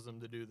literally caused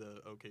them to do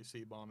the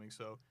OKC bombing.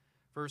 So,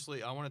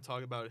 firstly, I want to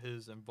talk about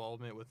his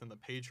involvement within the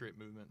Patriot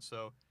movement.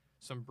 So,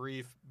 some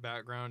brief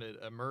background. It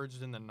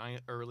emerged in the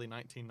early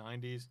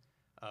 1990s,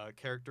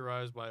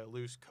 characterized by a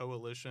loose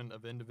coalition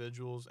of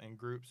individuals and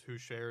groups who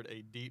shared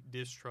a deep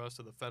distrust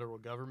of the federal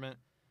government.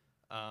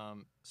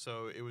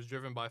 So it was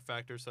driven by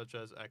factors such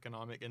as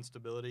economic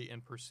instability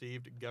and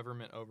perceived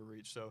government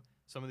overreach. So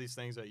some of these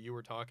things that you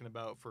were talking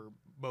about for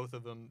both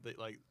of them,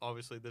 like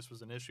obviously this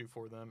was an issue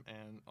for them,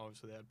 and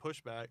obviously they had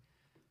pushback.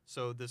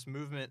 So this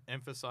movement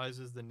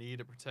emphasizes the need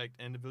to protect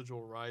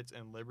individual rights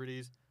and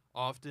liberties,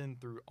 often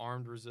through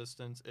armed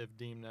resistance if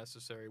deemed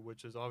necessary,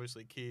 which is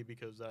obviously key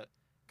because that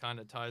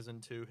kind of ties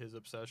into his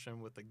obsession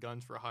with the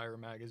Guns for Hire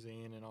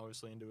magazine and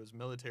obviously into his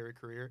military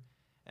career.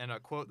 And a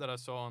quote that I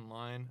saw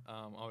online,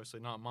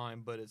 obviously not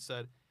mine, but it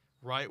said,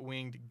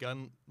 right-winged,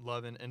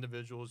 gun-loving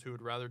individuals who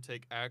would rather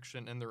take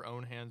action in their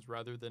own hands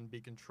rather than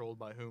be controlled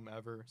by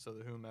whomever. So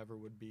the whomever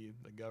would be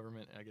the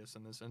government, I guess,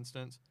 in this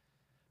instance.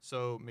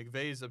 So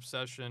McVeigh's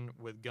obsession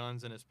with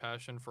guns and his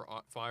passion for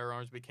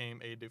firearms became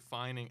a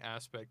defining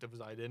aspect of his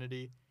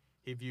identity.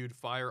 He viewed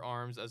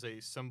firearms as a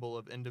symbol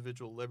of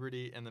individual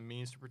liberty and the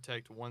means to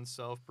protect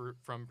oneself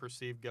from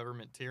perceived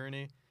government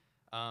tyranny,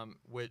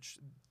 which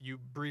you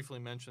briefly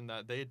mentioned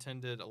that they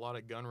attended a lot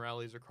of gun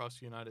rallies across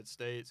the United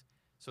States.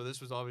 So this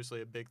was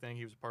obviously a big thing.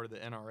 He was part of the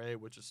NRA,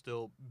 which is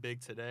still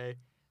big today,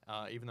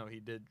 even though he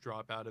did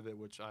drop out of it,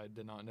 which I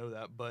did not know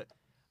that. But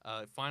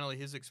finally,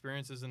 his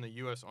experiences in the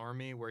U.S.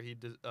 Army, where he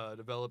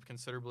developed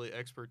considerable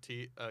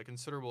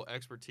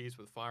expertise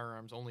with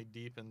firearms, only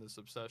deepened this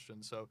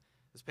obsession. So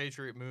this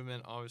Patriot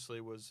movement obviously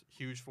was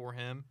huge for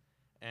him,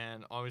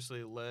 and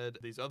obviously led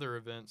these other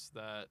events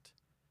that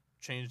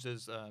changed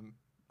his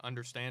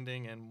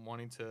understanding and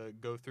wanting to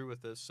go through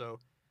with this. So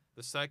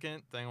the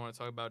second thing I want to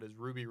talk about is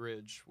Ruby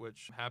Ridge,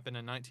 which happened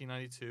in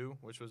 1992,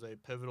 which was a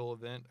pivotal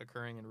event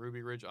occurring in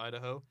Ruby Ridge,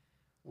 Idaho,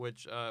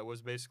 which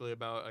was basically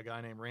about a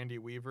guy named Randy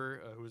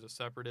Weaver, who was a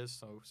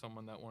separatist, so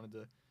someone that wanted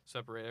to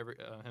separate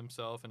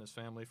himself and his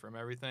family from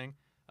everything.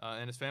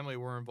 And his family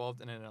were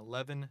involved in an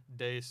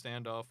 11-day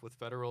standoff with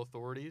federal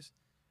authorities.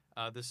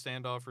 This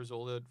standoff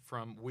resulted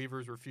from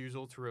Weaver's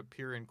refusal to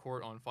appear in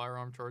court on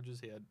firearm charges.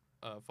 He had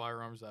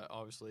firearms that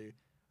obviously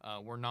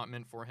were not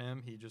meant for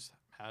him. He just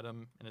had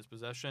them in his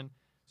possession.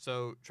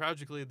 So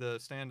tragically, the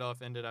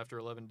standoff ended after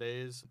 11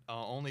 days,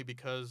 only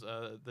because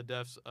the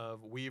deaths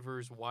of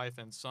Weaver's wife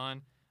and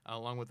son,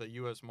 along with a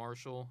U.S.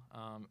 Marshal,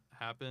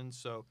 happened.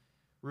 So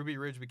Ruby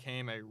Ridge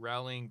became a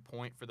rallying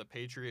point for the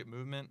Patriot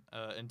movement,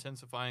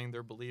 intensifying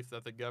their belief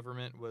that the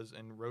government was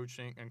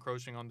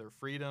encroaching on their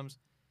freedoms.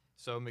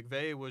 So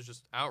McVeigh was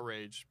just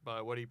outraged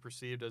by what he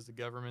perceived as the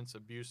government's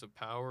abuse of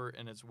power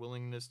and its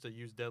willingness to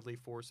use deadly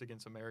force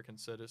against American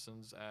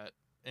citizens at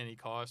any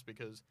cost,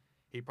 because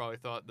he probably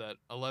thought that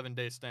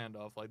 11-day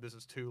standoff, like, this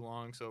is too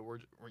long, so we're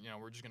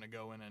just going to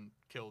go in and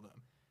kill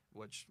them,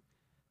 which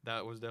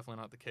that was definitely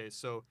not the case.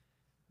 So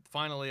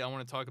finally, I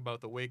want to talk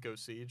about the Waco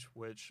siege,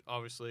 which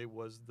obviously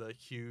was the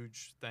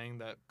huge thing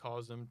that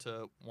caused him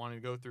to want to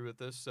go through with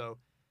this. So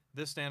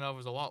this standoff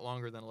was a lot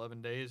longer than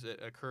 11 days.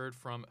 It occurred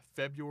from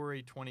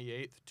February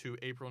 28th to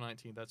April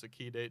 19th. That's a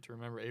key date to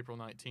remember, April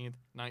 19th,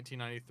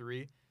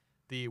 1993.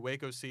 The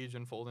Waco siege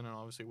unfolded in,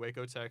 obviously,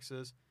 Waco,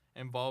 Texas,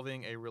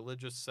 involving a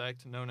religious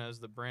sect known as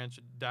the Branch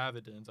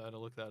Davidians. I had to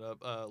look that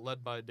up,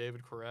 led by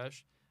David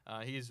Koresh.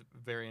 He's a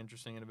very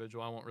interesting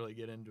individual. I won't really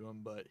get into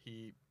him, but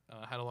he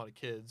had a lot of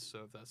kids,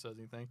 so if that says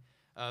anything.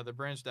 The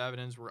Branch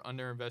Davidians were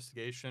under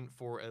investigation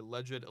for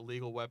alleged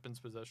illegal weapons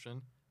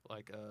possession,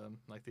 like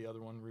the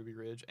other one, Ruby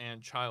Ridge,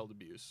 and child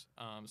abuse.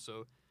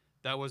 So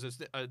that was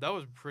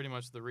pretty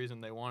much the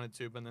reason they wanted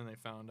to, but then they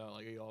found out,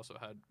 like, he also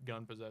had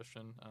gun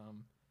possession.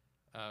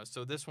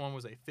 So this one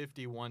was a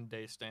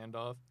 51-day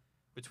standoff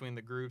between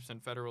the groups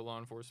and federal law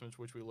enforcement,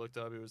 which we looked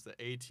up. It was the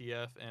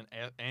ATF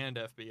and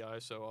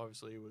FBI, so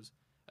obviously it was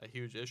a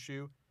huge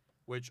issue,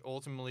 which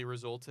ultimately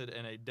resulted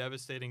in a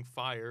devastating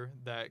fire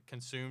that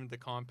consumed the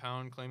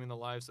compound, claiming the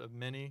lives of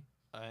many,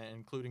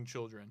 including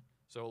children.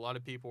 So a lot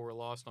of people were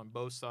lost on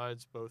both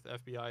sides, both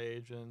FBI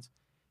agents,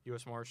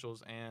 U.S.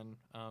 Marshals, and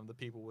the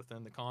people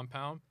within the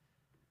compound.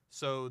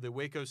 So the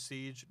Waco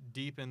siege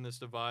deepened this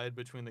divide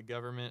between the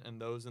government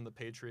and those in the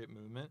Patriot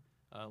movement,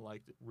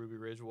 like Ruby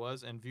Ridge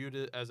was, and viewed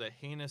it as a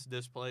heinous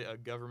display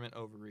of government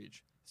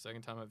overreach.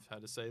 Second time I've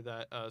had to say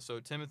that. So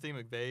Timothy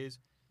McVeigh's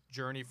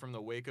journey from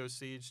the Waco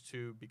siege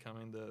to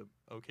becoming the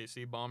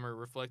OKC bomber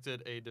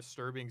reflected a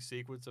disturbing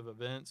sequence of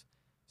events.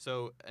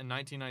 So in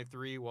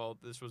 1993, while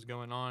this was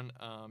going on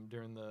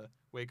during the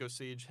Waco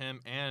siege, him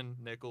and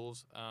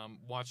Nichols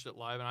watched it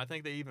live, and I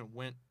think they even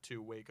went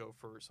to Waco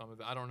for some of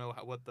it. I don't know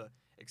what the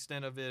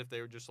extent of it, if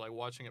they were just like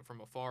watching it from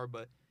afar,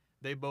 but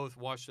they both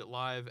watched it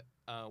live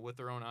with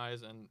their own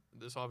eyes, and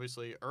this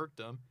obviously irked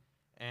them.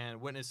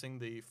 And witnessing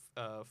the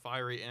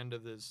fiery end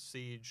of this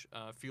siege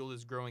fueled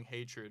his growing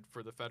hatred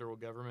for the federal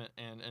government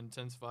and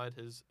intensified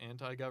his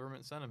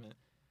anti-government sentiment.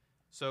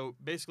 So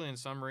basically, in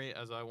summary,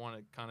 as I want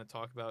to kind of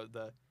talk about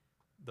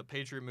the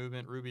Patriot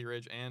movement, Ruby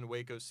Ridge, and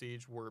Waco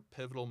siege were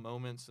pivotal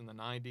moments in the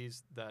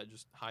 90s that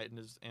just heightened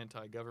his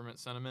anti-government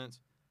sentiments.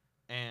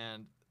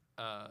 And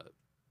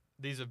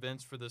these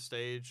events for the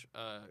stage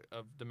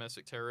of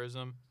domestic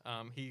terrorism,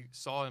 he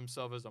saw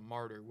himself as a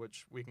martyr,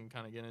 which we can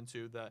kind of get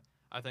into. That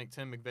I think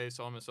Tim McVeigh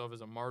saw himself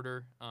as a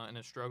martyr in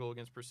a struggle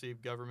against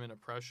perceived government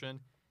oppression,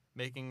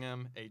 making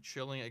him a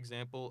chilling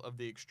example of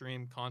the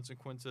extreme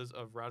consequences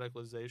of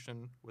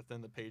radicalization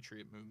within the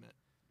Patriot movement.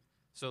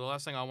 So the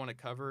last thing I want to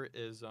cover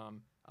is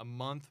a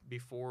month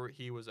before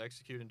he was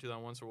executed in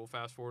 2001, so we'll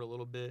fast forward a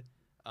little bit.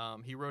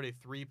 He wrote a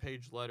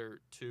 3-page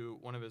letter to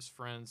one of his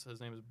friends. His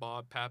name is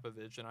Bob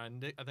Papovich, and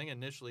I think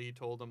initially he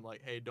told him,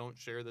 like, hey, don't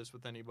share this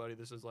with anybody.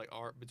 This is, like,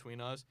 art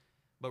between us.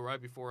 But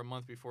right before, a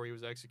month before he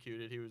was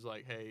executed, he was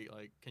like, hey,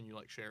 like, can you,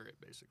 like, share it,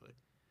 basically.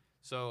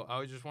 So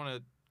I just want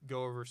to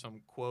go over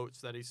some quotes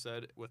that he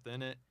said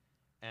within it,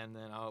 and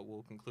then I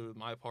will conclude with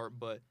my part.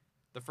 But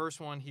the first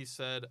one, he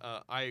said,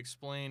 I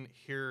explain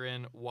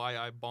herein why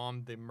I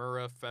bombed the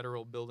Murrah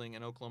Federal Building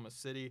in Oklahoma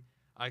City.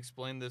 I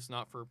explain this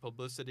not for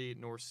publicity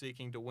nor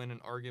seeking to win an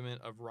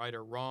argument of right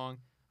or wrong.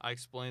 I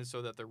explain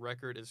so that the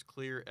record is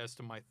clear as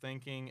to my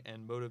thinking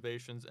and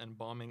motivations in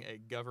bombing a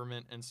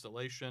government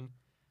installation.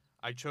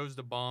 I chose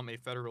to bomb a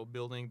federal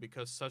building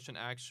because such an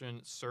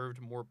action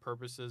served more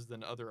purposes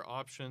than other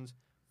options.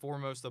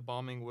 Foremost, the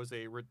bombing was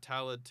a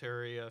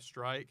retaliatory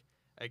strike,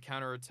 a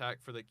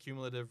counterattack for the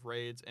cumulative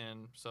raids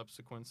and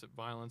subsequent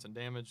violence and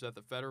damage that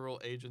the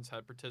federal agents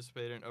had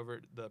participated in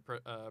over the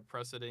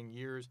preceding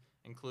years,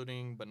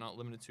 including but not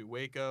limited to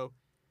Waco.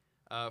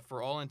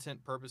 For all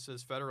intent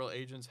purposes, federal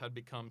agents had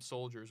become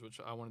soldiers,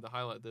 which I wanted to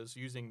highlight this,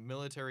 using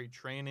military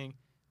training,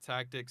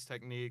 tactics,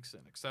 techniques,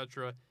 and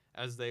etc.,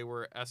 as they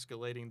were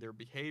escalating their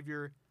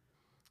behavior.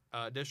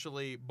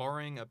 Additionally,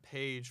 borrowing a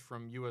page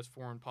from U.S.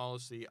 foreign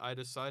policy, I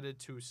decided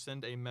to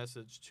send a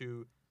message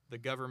to the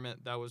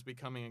government that was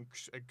becoming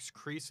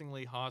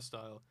increasingly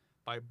hostile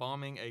by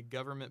bombing a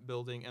government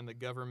building and the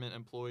government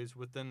employees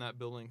within that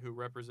building who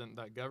represent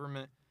that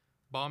government.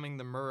 Bombing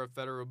the Murrah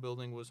Federal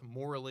Building was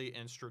morally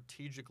and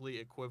strategically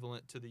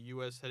equivalent to the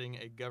U.S. hitting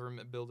a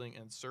government building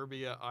in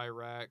Serbia,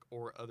 Iraq,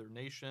 or other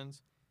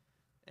nations.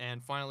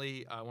 And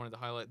finally, I wanted to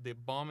highlight the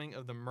bombing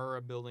of the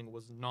Murrah building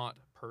was not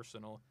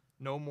personal,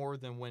 no more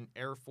than when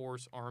Air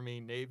Force,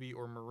 Army, Navy,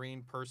 or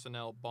Marine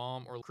personnel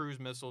bomb or cruise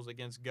missiles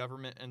against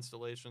government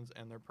installations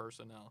and their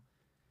personnel.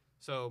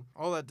 So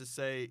all that to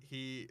say,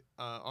 he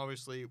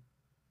obviously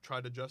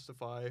tried to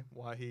justify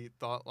why he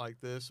thought like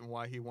this and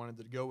why he wanted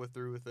to go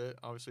through with it.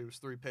 Obviously, it was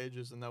 3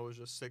 pages, and that was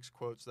just 6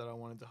 quotes that I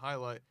wanted to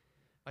highlight.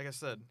 Like I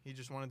said, he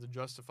just wanted to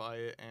justify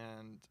it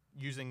and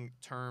using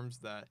terms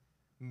that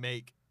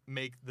make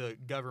the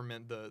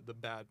government the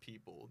bad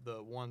people,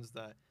 the ones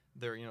that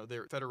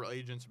they're federal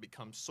agents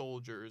become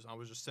soldiers. I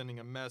was just sending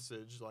a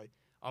message like,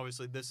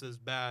 obviously this is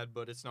bad,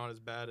 but it's not as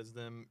bad as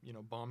them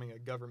bombing a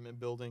government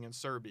building in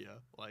Serbia.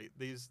 Like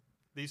these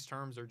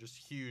terms are just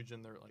huge,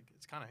 and they're like,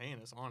 it's kind of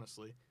heinous,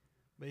 honestly.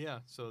 But yeah,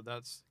 so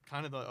that's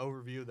kind of the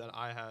overview that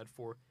I had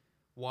for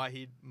why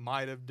he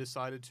might have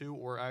decided to,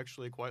 or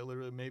actually quite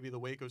literally maybe the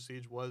Waco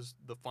siege was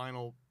the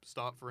final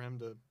stop for him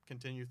to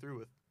continue through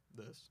with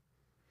this.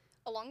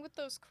 Along with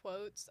those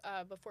quotes,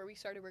 before we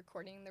started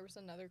recording, there was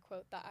another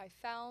quote that I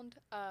found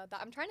that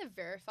I'm trying to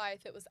verify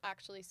if it was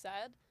actually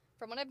said.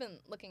 From what I've been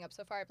looking up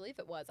so far, I believe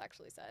it was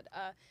actually said.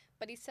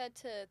 But he said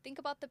to think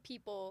about the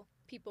people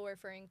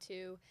referring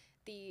to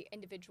the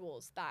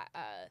individuals that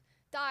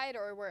died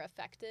or were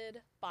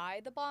affected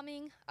by the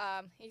bombing.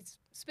 He's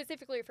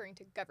specifically referring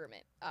to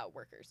government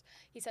workers.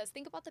 He says,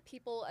 think about the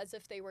people as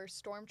if they were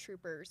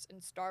stormtroopers in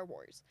Star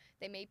Wars.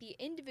 They may be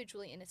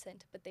individually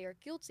innocent, but they are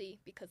guilty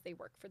because they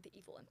work for the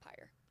evil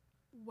empire.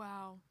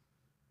 Wow.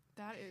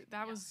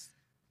 That was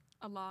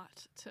a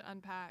lot to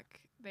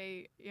unpack.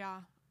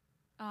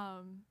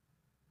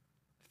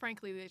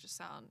 Frankly, they just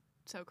sound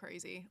so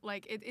crazy.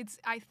 Like, it's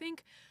I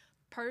think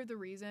part of the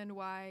reason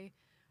why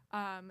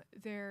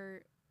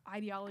their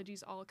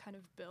ideologies all kind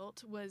of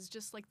built was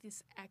just like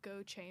this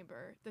echo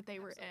chamber that they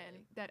were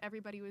in, that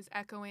everybody was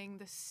echoing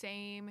the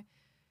same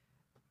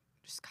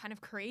just kind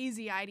of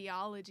crazy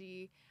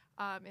ideology,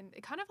 and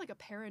kind of like a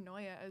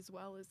paranoia as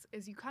well,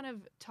 as you kind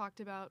of talked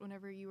about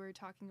whenever you were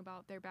talking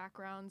about their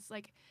backgrounds,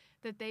 like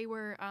that they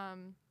were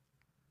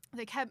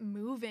they kept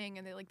moving,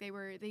 and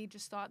they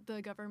just thought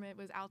the government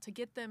was out to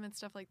get them and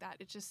stuff like that.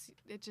 It just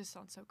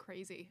sounds so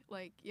crazy.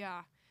 Like,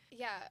 yeah.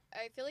 Yeah,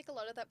 I feel like a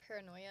lot of that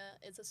paranoia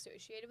is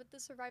associated with the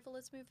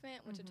survivalist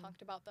movement, which Mm-hmm. I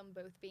talked about them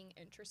both being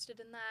interested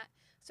in that.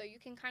 So you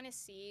can kind of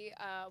see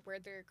where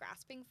they're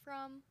grasping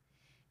from.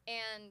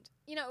 And,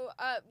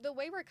 the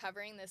way we're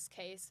covering this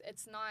case,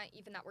 it's not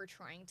even that we're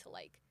trying to,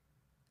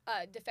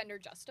 defend or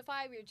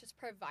justify. We're just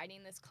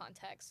providing this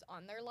context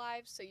on their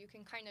lives so you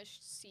can kind of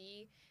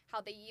see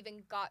how they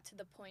even got to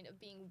the point of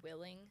being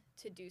willing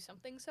to do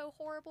something so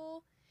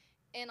horrible.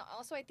 And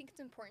also, I think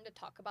it's important to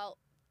talk about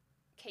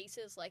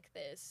cases like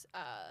this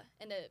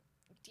in a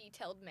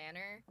detailed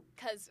manner,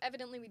 because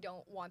evidently we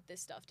don't want this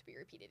stuff to be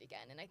repeated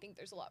again, and I think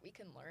there's a lot we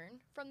can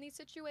learn from these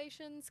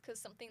situations, because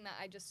something that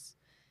I just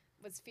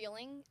was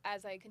feeling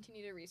as I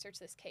continue to research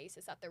this case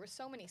is that there were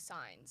so many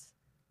signs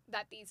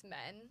that these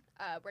men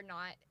were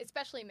not,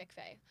 especially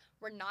McVeigh,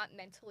 were not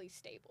mentally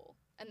stable,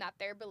 and that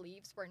their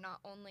beliefs were not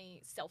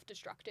only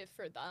self-destructive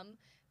for them,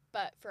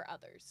 but for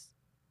others.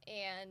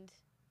 And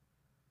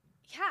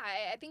yeah,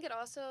 I think it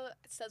also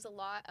says a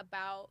lot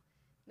about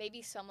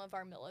maybe some of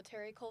our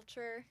military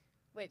culture,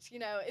 which,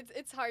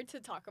 it's hard to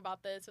talk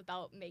about this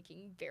without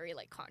making very,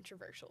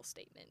 controversial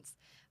statements.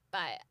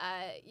 But,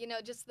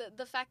 just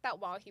the fact that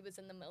while he was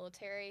in the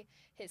military,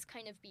 his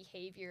kind of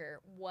behavior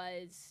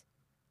was,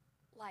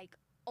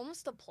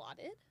 almost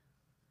applauded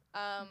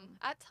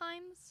at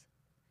times.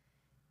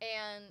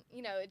 And,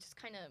 it just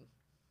kind of,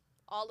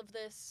 all of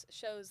this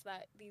shows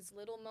that these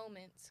little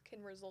moments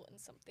can result in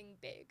something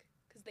big,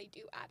 because they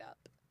do add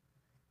up.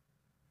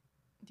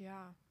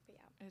 Yeah.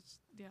 But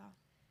yeah.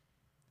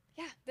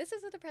 Yeah, This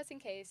is a depressing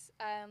case.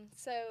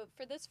 So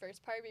for this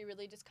first part, we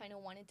really just kind of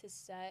wanted to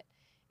set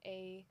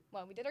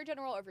we did our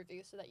general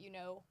overview so that you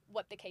know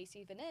what the case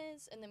even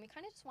is, and then we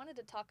kind of just wanted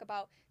to talk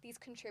about these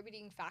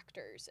contributing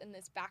factors in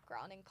this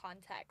background and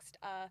context,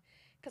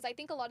 because I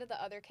think a lot of the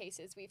other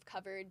cases we've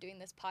covered doing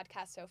this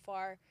podcast so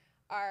far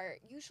are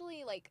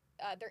usually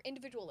they're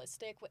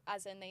individualistic,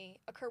 as in they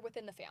occur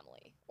within the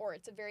family, or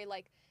it's a very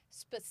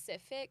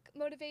specific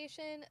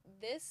motivation.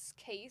 This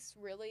case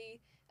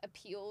really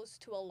appeals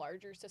to a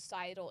larger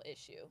societal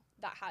issue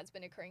that has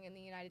been occurring in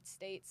the United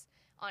States,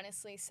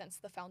 honestly, since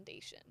the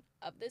foundation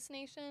of this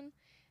nation.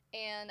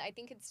 And I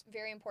think it's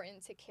very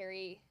important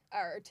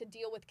to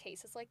deal with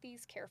cases like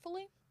these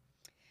carefully.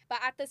 But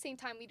at the same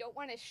time, we don't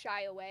want to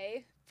shy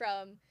away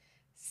from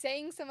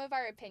saying some of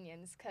our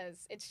opinions,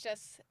 because it's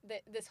just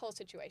this whole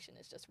situation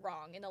is just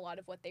wrong in a lot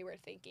of what they were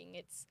thinking.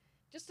 It's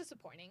just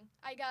disappointing,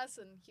 I guess,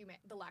 and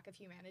the lack of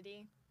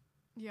humanity.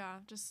 Yeah,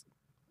 just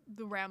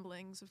the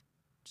ramblings of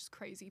just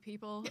crazy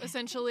people,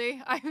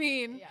 essentially. I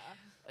mean,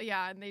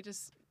 yeah, and they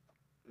just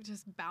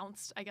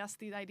bounced, I guess,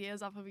 these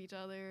ideas off of each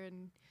other,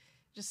 and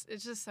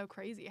it's just so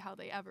crazy how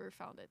they ever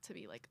found it to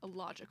be a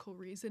logical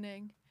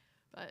reasoning.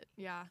 But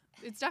yeah,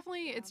 it's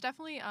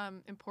definitely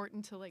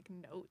important to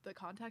note the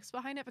context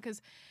behind it,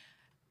 because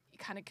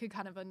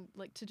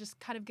to just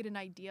kind of get an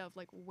idea of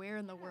like where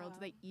in the world do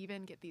they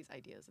even get these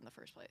ideas in the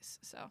first place.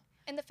 So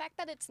and the fact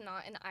that it's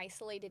not an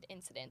isolated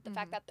incident, the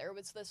fact that there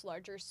was this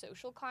larger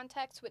social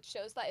context, which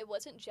shows that it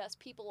wasn't just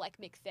people like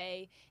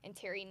McVeigh and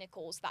Terry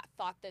Nichols that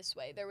thought this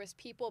way. There was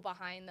people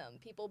behind them,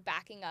 people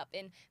backing up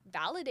and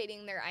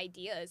validating their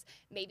ideas.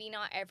 Maybe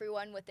not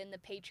everyone within the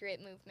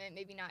Patriot movement,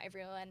 maybe not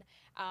everyone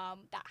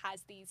that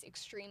has these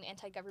extreme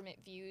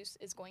anti-government views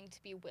is going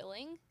to be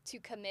willing to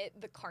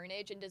commit the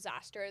carnage and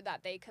disaster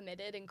that they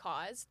committed and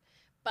caused,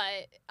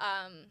 but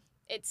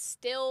it's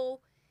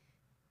still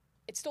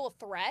a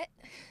threat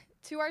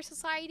to our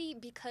society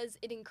because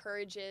it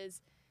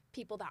encourages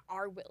people that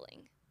are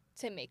willing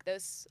to make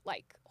those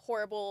like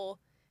horrible,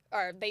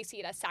 or they see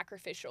it as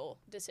sacrificial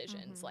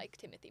decisions, like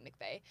Timothy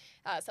McVeigh.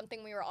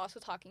 Something we were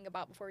also talking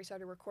about before we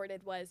started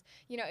recorded was,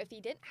 you know, if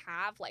he didn't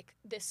have like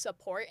this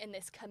support in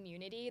this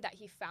community that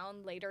he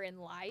found later in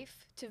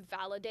life to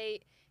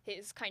validate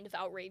his kind of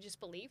outrageous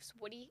beliefs,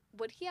 would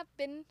he have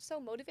been so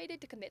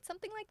motivated to commit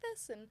something like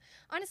this? And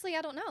honestly,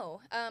 I don't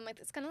know.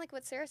 It's kind of like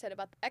what Sarah said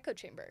about the echo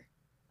chamber.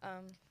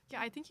 Yeah,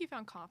 I think he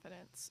found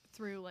confidence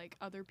through like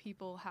other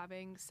people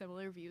having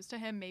similar views to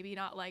him. Maybe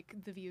not like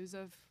the views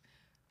of,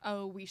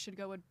 oh, we should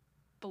go and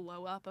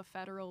blow up a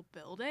federal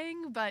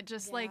building, but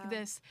just like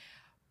this,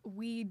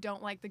 we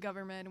don't like the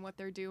government and what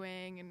they're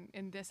doing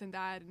and this and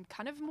that, and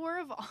kind of more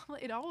of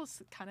it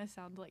almost kind of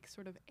sounded like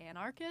sort of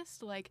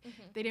anarchist. Like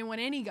they didn't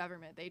want any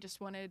government. They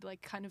just wanted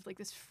like kind of like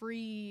this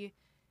free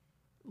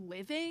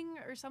living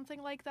or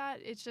something like that.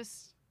 It's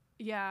just,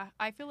 yeah,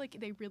 I feel like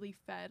they really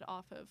fed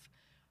off of,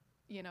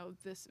 you know,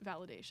 this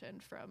validation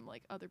from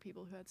like other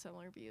people who had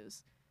similar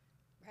views.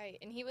 Right.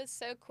 And he was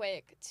so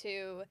quick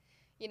to,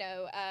 you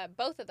know,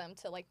 both of them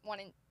to like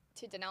wanting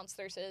to denounce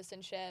their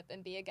citizenship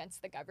and be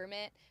against the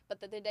government.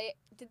 But did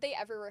they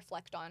ever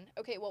reflect on,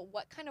 okay, well,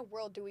 what kind of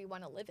world do we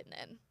want to live in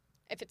then?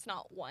 If it's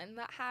not one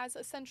that has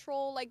a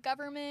central like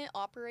government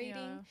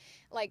operating,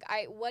 like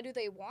what do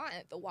they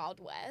want? The Wild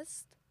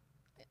West?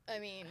 I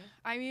mean,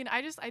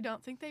 I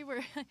don't think they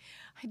were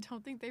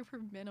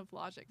men of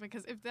logic,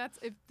 because if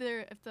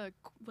the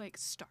like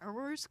Star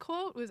Wars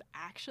quote was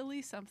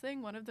actually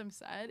something one of them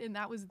said, and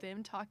that was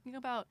them talking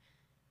about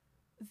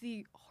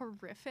the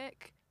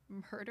horrific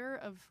murder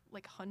of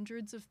like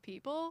hundreds of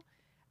people,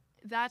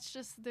 that's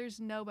just, there's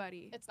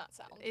nobody. It's not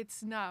sound.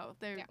 It's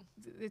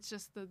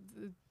just the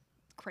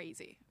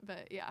crazy,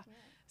 but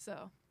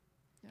so.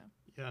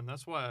 Yeah, and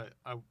that's why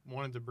I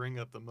wanted to bring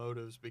up the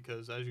motives,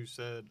 because as you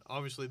said,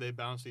 obviously they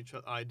bounce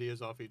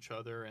ideas off each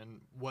other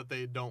and what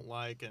they don't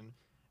like and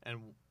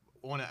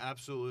want to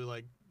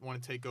absolutely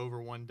want to take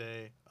over one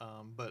day.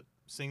 But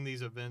seeing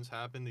these events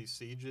happen, these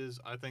sieges,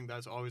 I think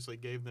that's obviously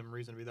gave them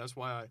reason to be. That's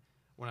why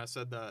when I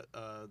said that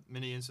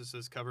many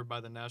instances covered by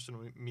the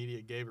national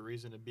media gave a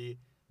reason to be,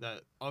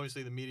 that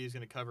obviously the media is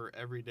going to cover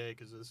every day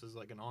because this is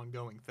like an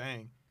ongoing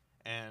thing.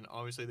 And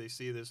obviously they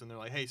see this and they're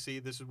like, hey, see,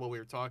 this is what we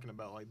were talking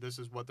about. Like, this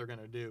is what they're going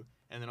to do.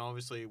 And then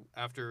obviously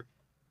after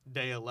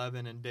day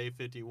 11 and day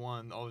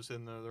 51, all of a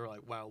sudden they're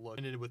like, wow, look, it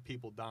ended with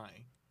people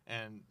dying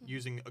and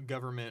using a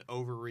government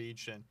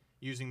overreach and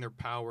using their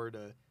power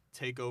to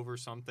take over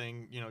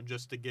something, you know,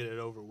 just to get it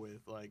over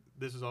with. Like,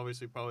 this is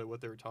obviously probably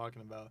what they were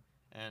talking about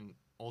and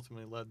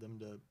ultimately led them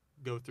to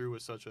go through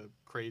with such a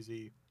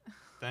crazy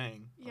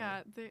thing.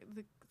 Yeah,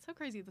 it's so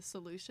crazy. The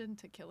solution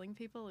to killing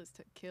people is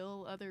to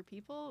kill other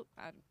people.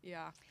 I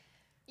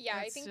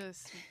think,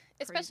 just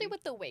especially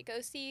with the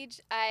Waco siege,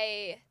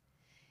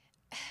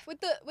 with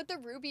the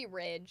Ruby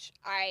Ridge,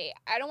 I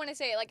don't want to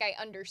say like I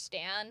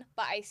understand,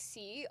 but I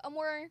see a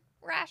more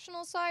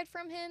rational side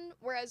from him.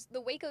 Whereas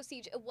the Waco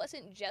siege, it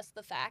wasn't just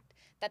the fact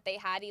that they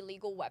had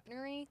illegal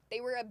weaponry;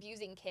 they were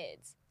abusing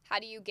kids. How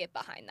do you get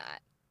behind that?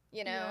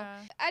 You know,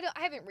 I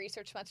haven't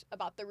researched much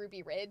about the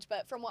Ruby Ridge,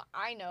 but from what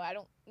I know, I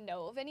don't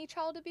know of any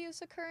child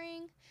abuse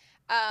occurring.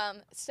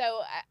 So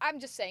I'm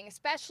just saying,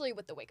 especially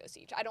with the Waco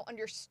siege, I don't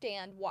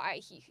understand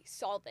why he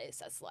saw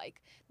this as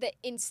like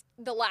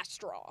the last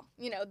straw,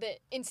 you know, the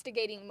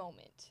instigating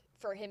moment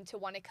for him to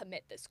want to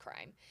commit this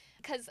crime.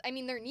 Because, I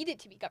mean, there needed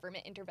to be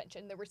government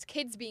intervention. There was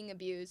kids being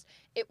abused.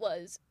 It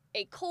was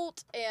a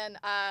cult, and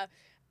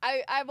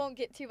I won't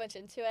get too much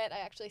into it. I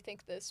actually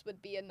think this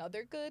would be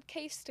another good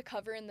case to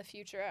cover in the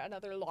future,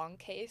 another long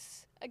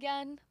case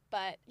again.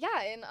 But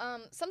yeah, and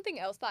something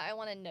else that I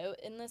want to note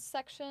in this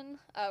section,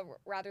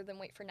 rather than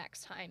wait for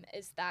next time,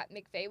 is that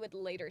McVeigh would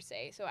later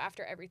say, so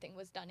after everything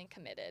was done and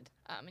committed,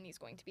 and he's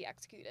going to be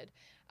executed,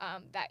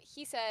 that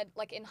he said,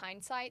 like in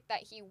hindsight,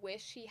 that he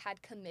wished he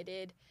had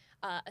committed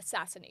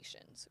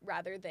assassinations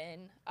rather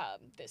than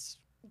this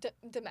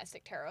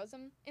domestic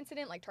terrorism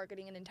incident, like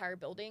targeting an entire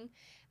building.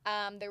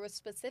 There was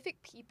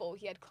specific people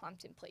he had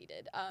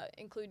contemplated,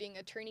 including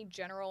Attorney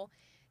General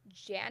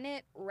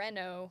Janet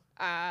Reno,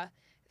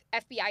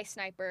 FBI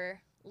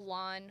sniper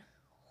Lon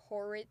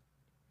Horichu.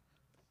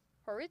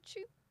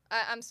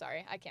 I'm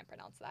sorry, I can't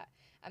pronounce that.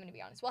 I'm gonna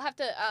be honest. We'll have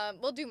to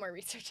we'll do more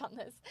research on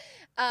this.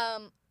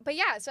 But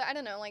yeah, so I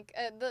don't know, like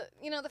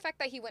the fact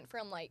that he went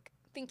from like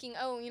thinking,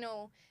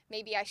 oh,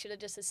 maybe I should have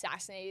just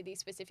assassinated these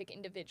specific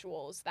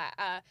individuals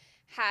that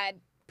had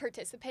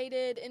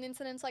participated in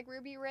incidents like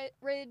Ruby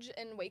Ridge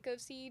and Waco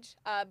Siege,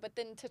 but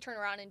then to turn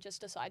around and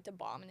just decide to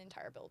bomb an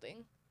entire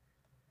building.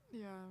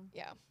 Yeah.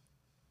 Yeah.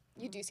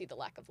 You do see the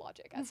lack of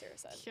logic, as Sarah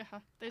said. Yeah.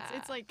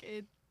 It's like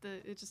it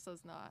just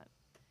does not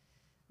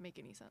make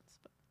any sense.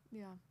 But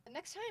yeah.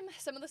 Next time,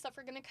 some of the stuff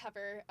we're going to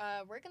cover,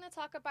 we're going to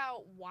talk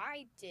about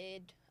why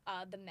did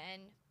the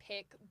men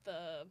pick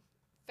the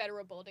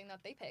federal building that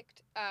they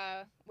picked,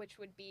 which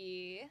would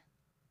be,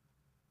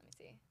 let me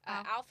see,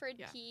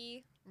 Alfred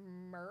P.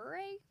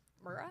 Murrah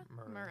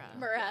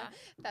Yeah.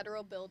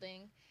 Federal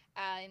Building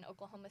in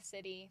Oklahoma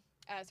City.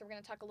 So we're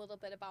going to talk a little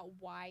bit about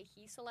why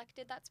he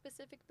selected that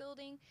specific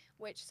building,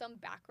 which some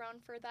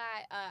background for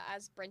that,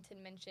 as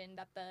Brenton mentioned,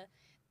 that the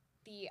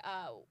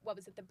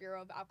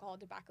Bureau of Alcohol,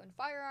 Tobacco, and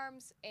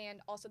Firearms, and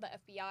also the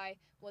FBI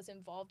was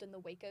involved in the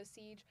Waco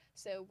siege.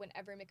 So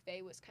whenever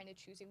McVeigh was kind of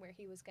choosing where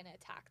he was going to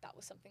attack, that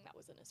was something that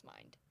was in his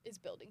mind, is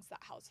buildings that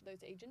house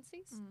those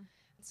agencies.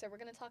 So we're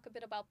going to talk a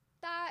bit about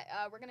that.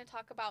 We're going to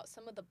talk about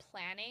some of the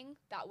planning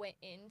that went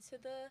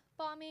into the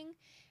bombing.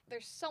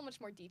 There's so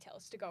much more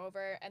details to go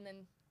over, and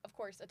then, of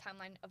course, a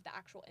timeline of the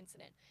actual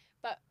incident.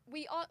 But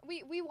we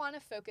want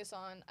to focus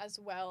on, as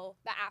well,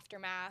 the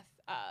aftermath,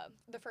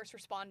 the first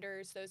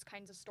responders, those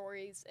kinds of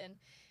stories, and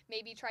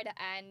maybe try to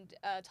end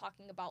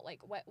talking about,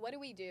 like, what do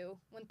we do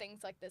when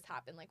things like this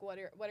happen? Like, what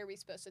are we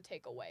supposed to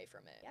take away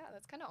from it? Yeah,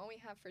 that's kind of all we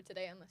have for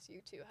today, unless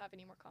you two have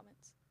any more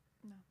comments.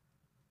 No.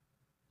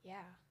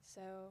 Yeah,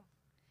 so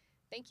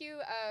thank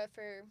you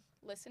for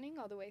listening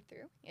all the way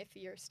through, if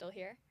you're still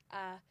here.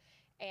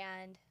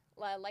 And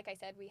like I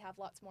said, we have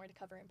lots more to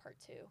cover in part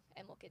 2,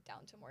 and we'll get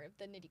down to more of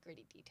the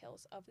nitty-gritty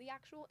details of the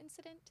actual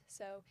incident.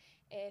 So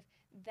if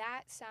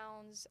that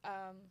sounds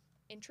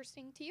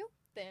interesting to you,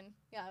 then,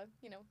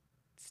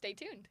 stay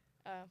tuned.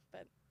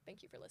 But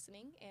thank you for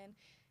listening, and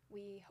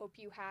we hope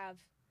you have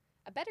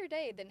a better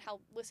day than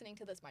how listening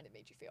to this might have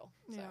made you feel.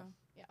 So,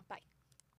 Yeah. bye.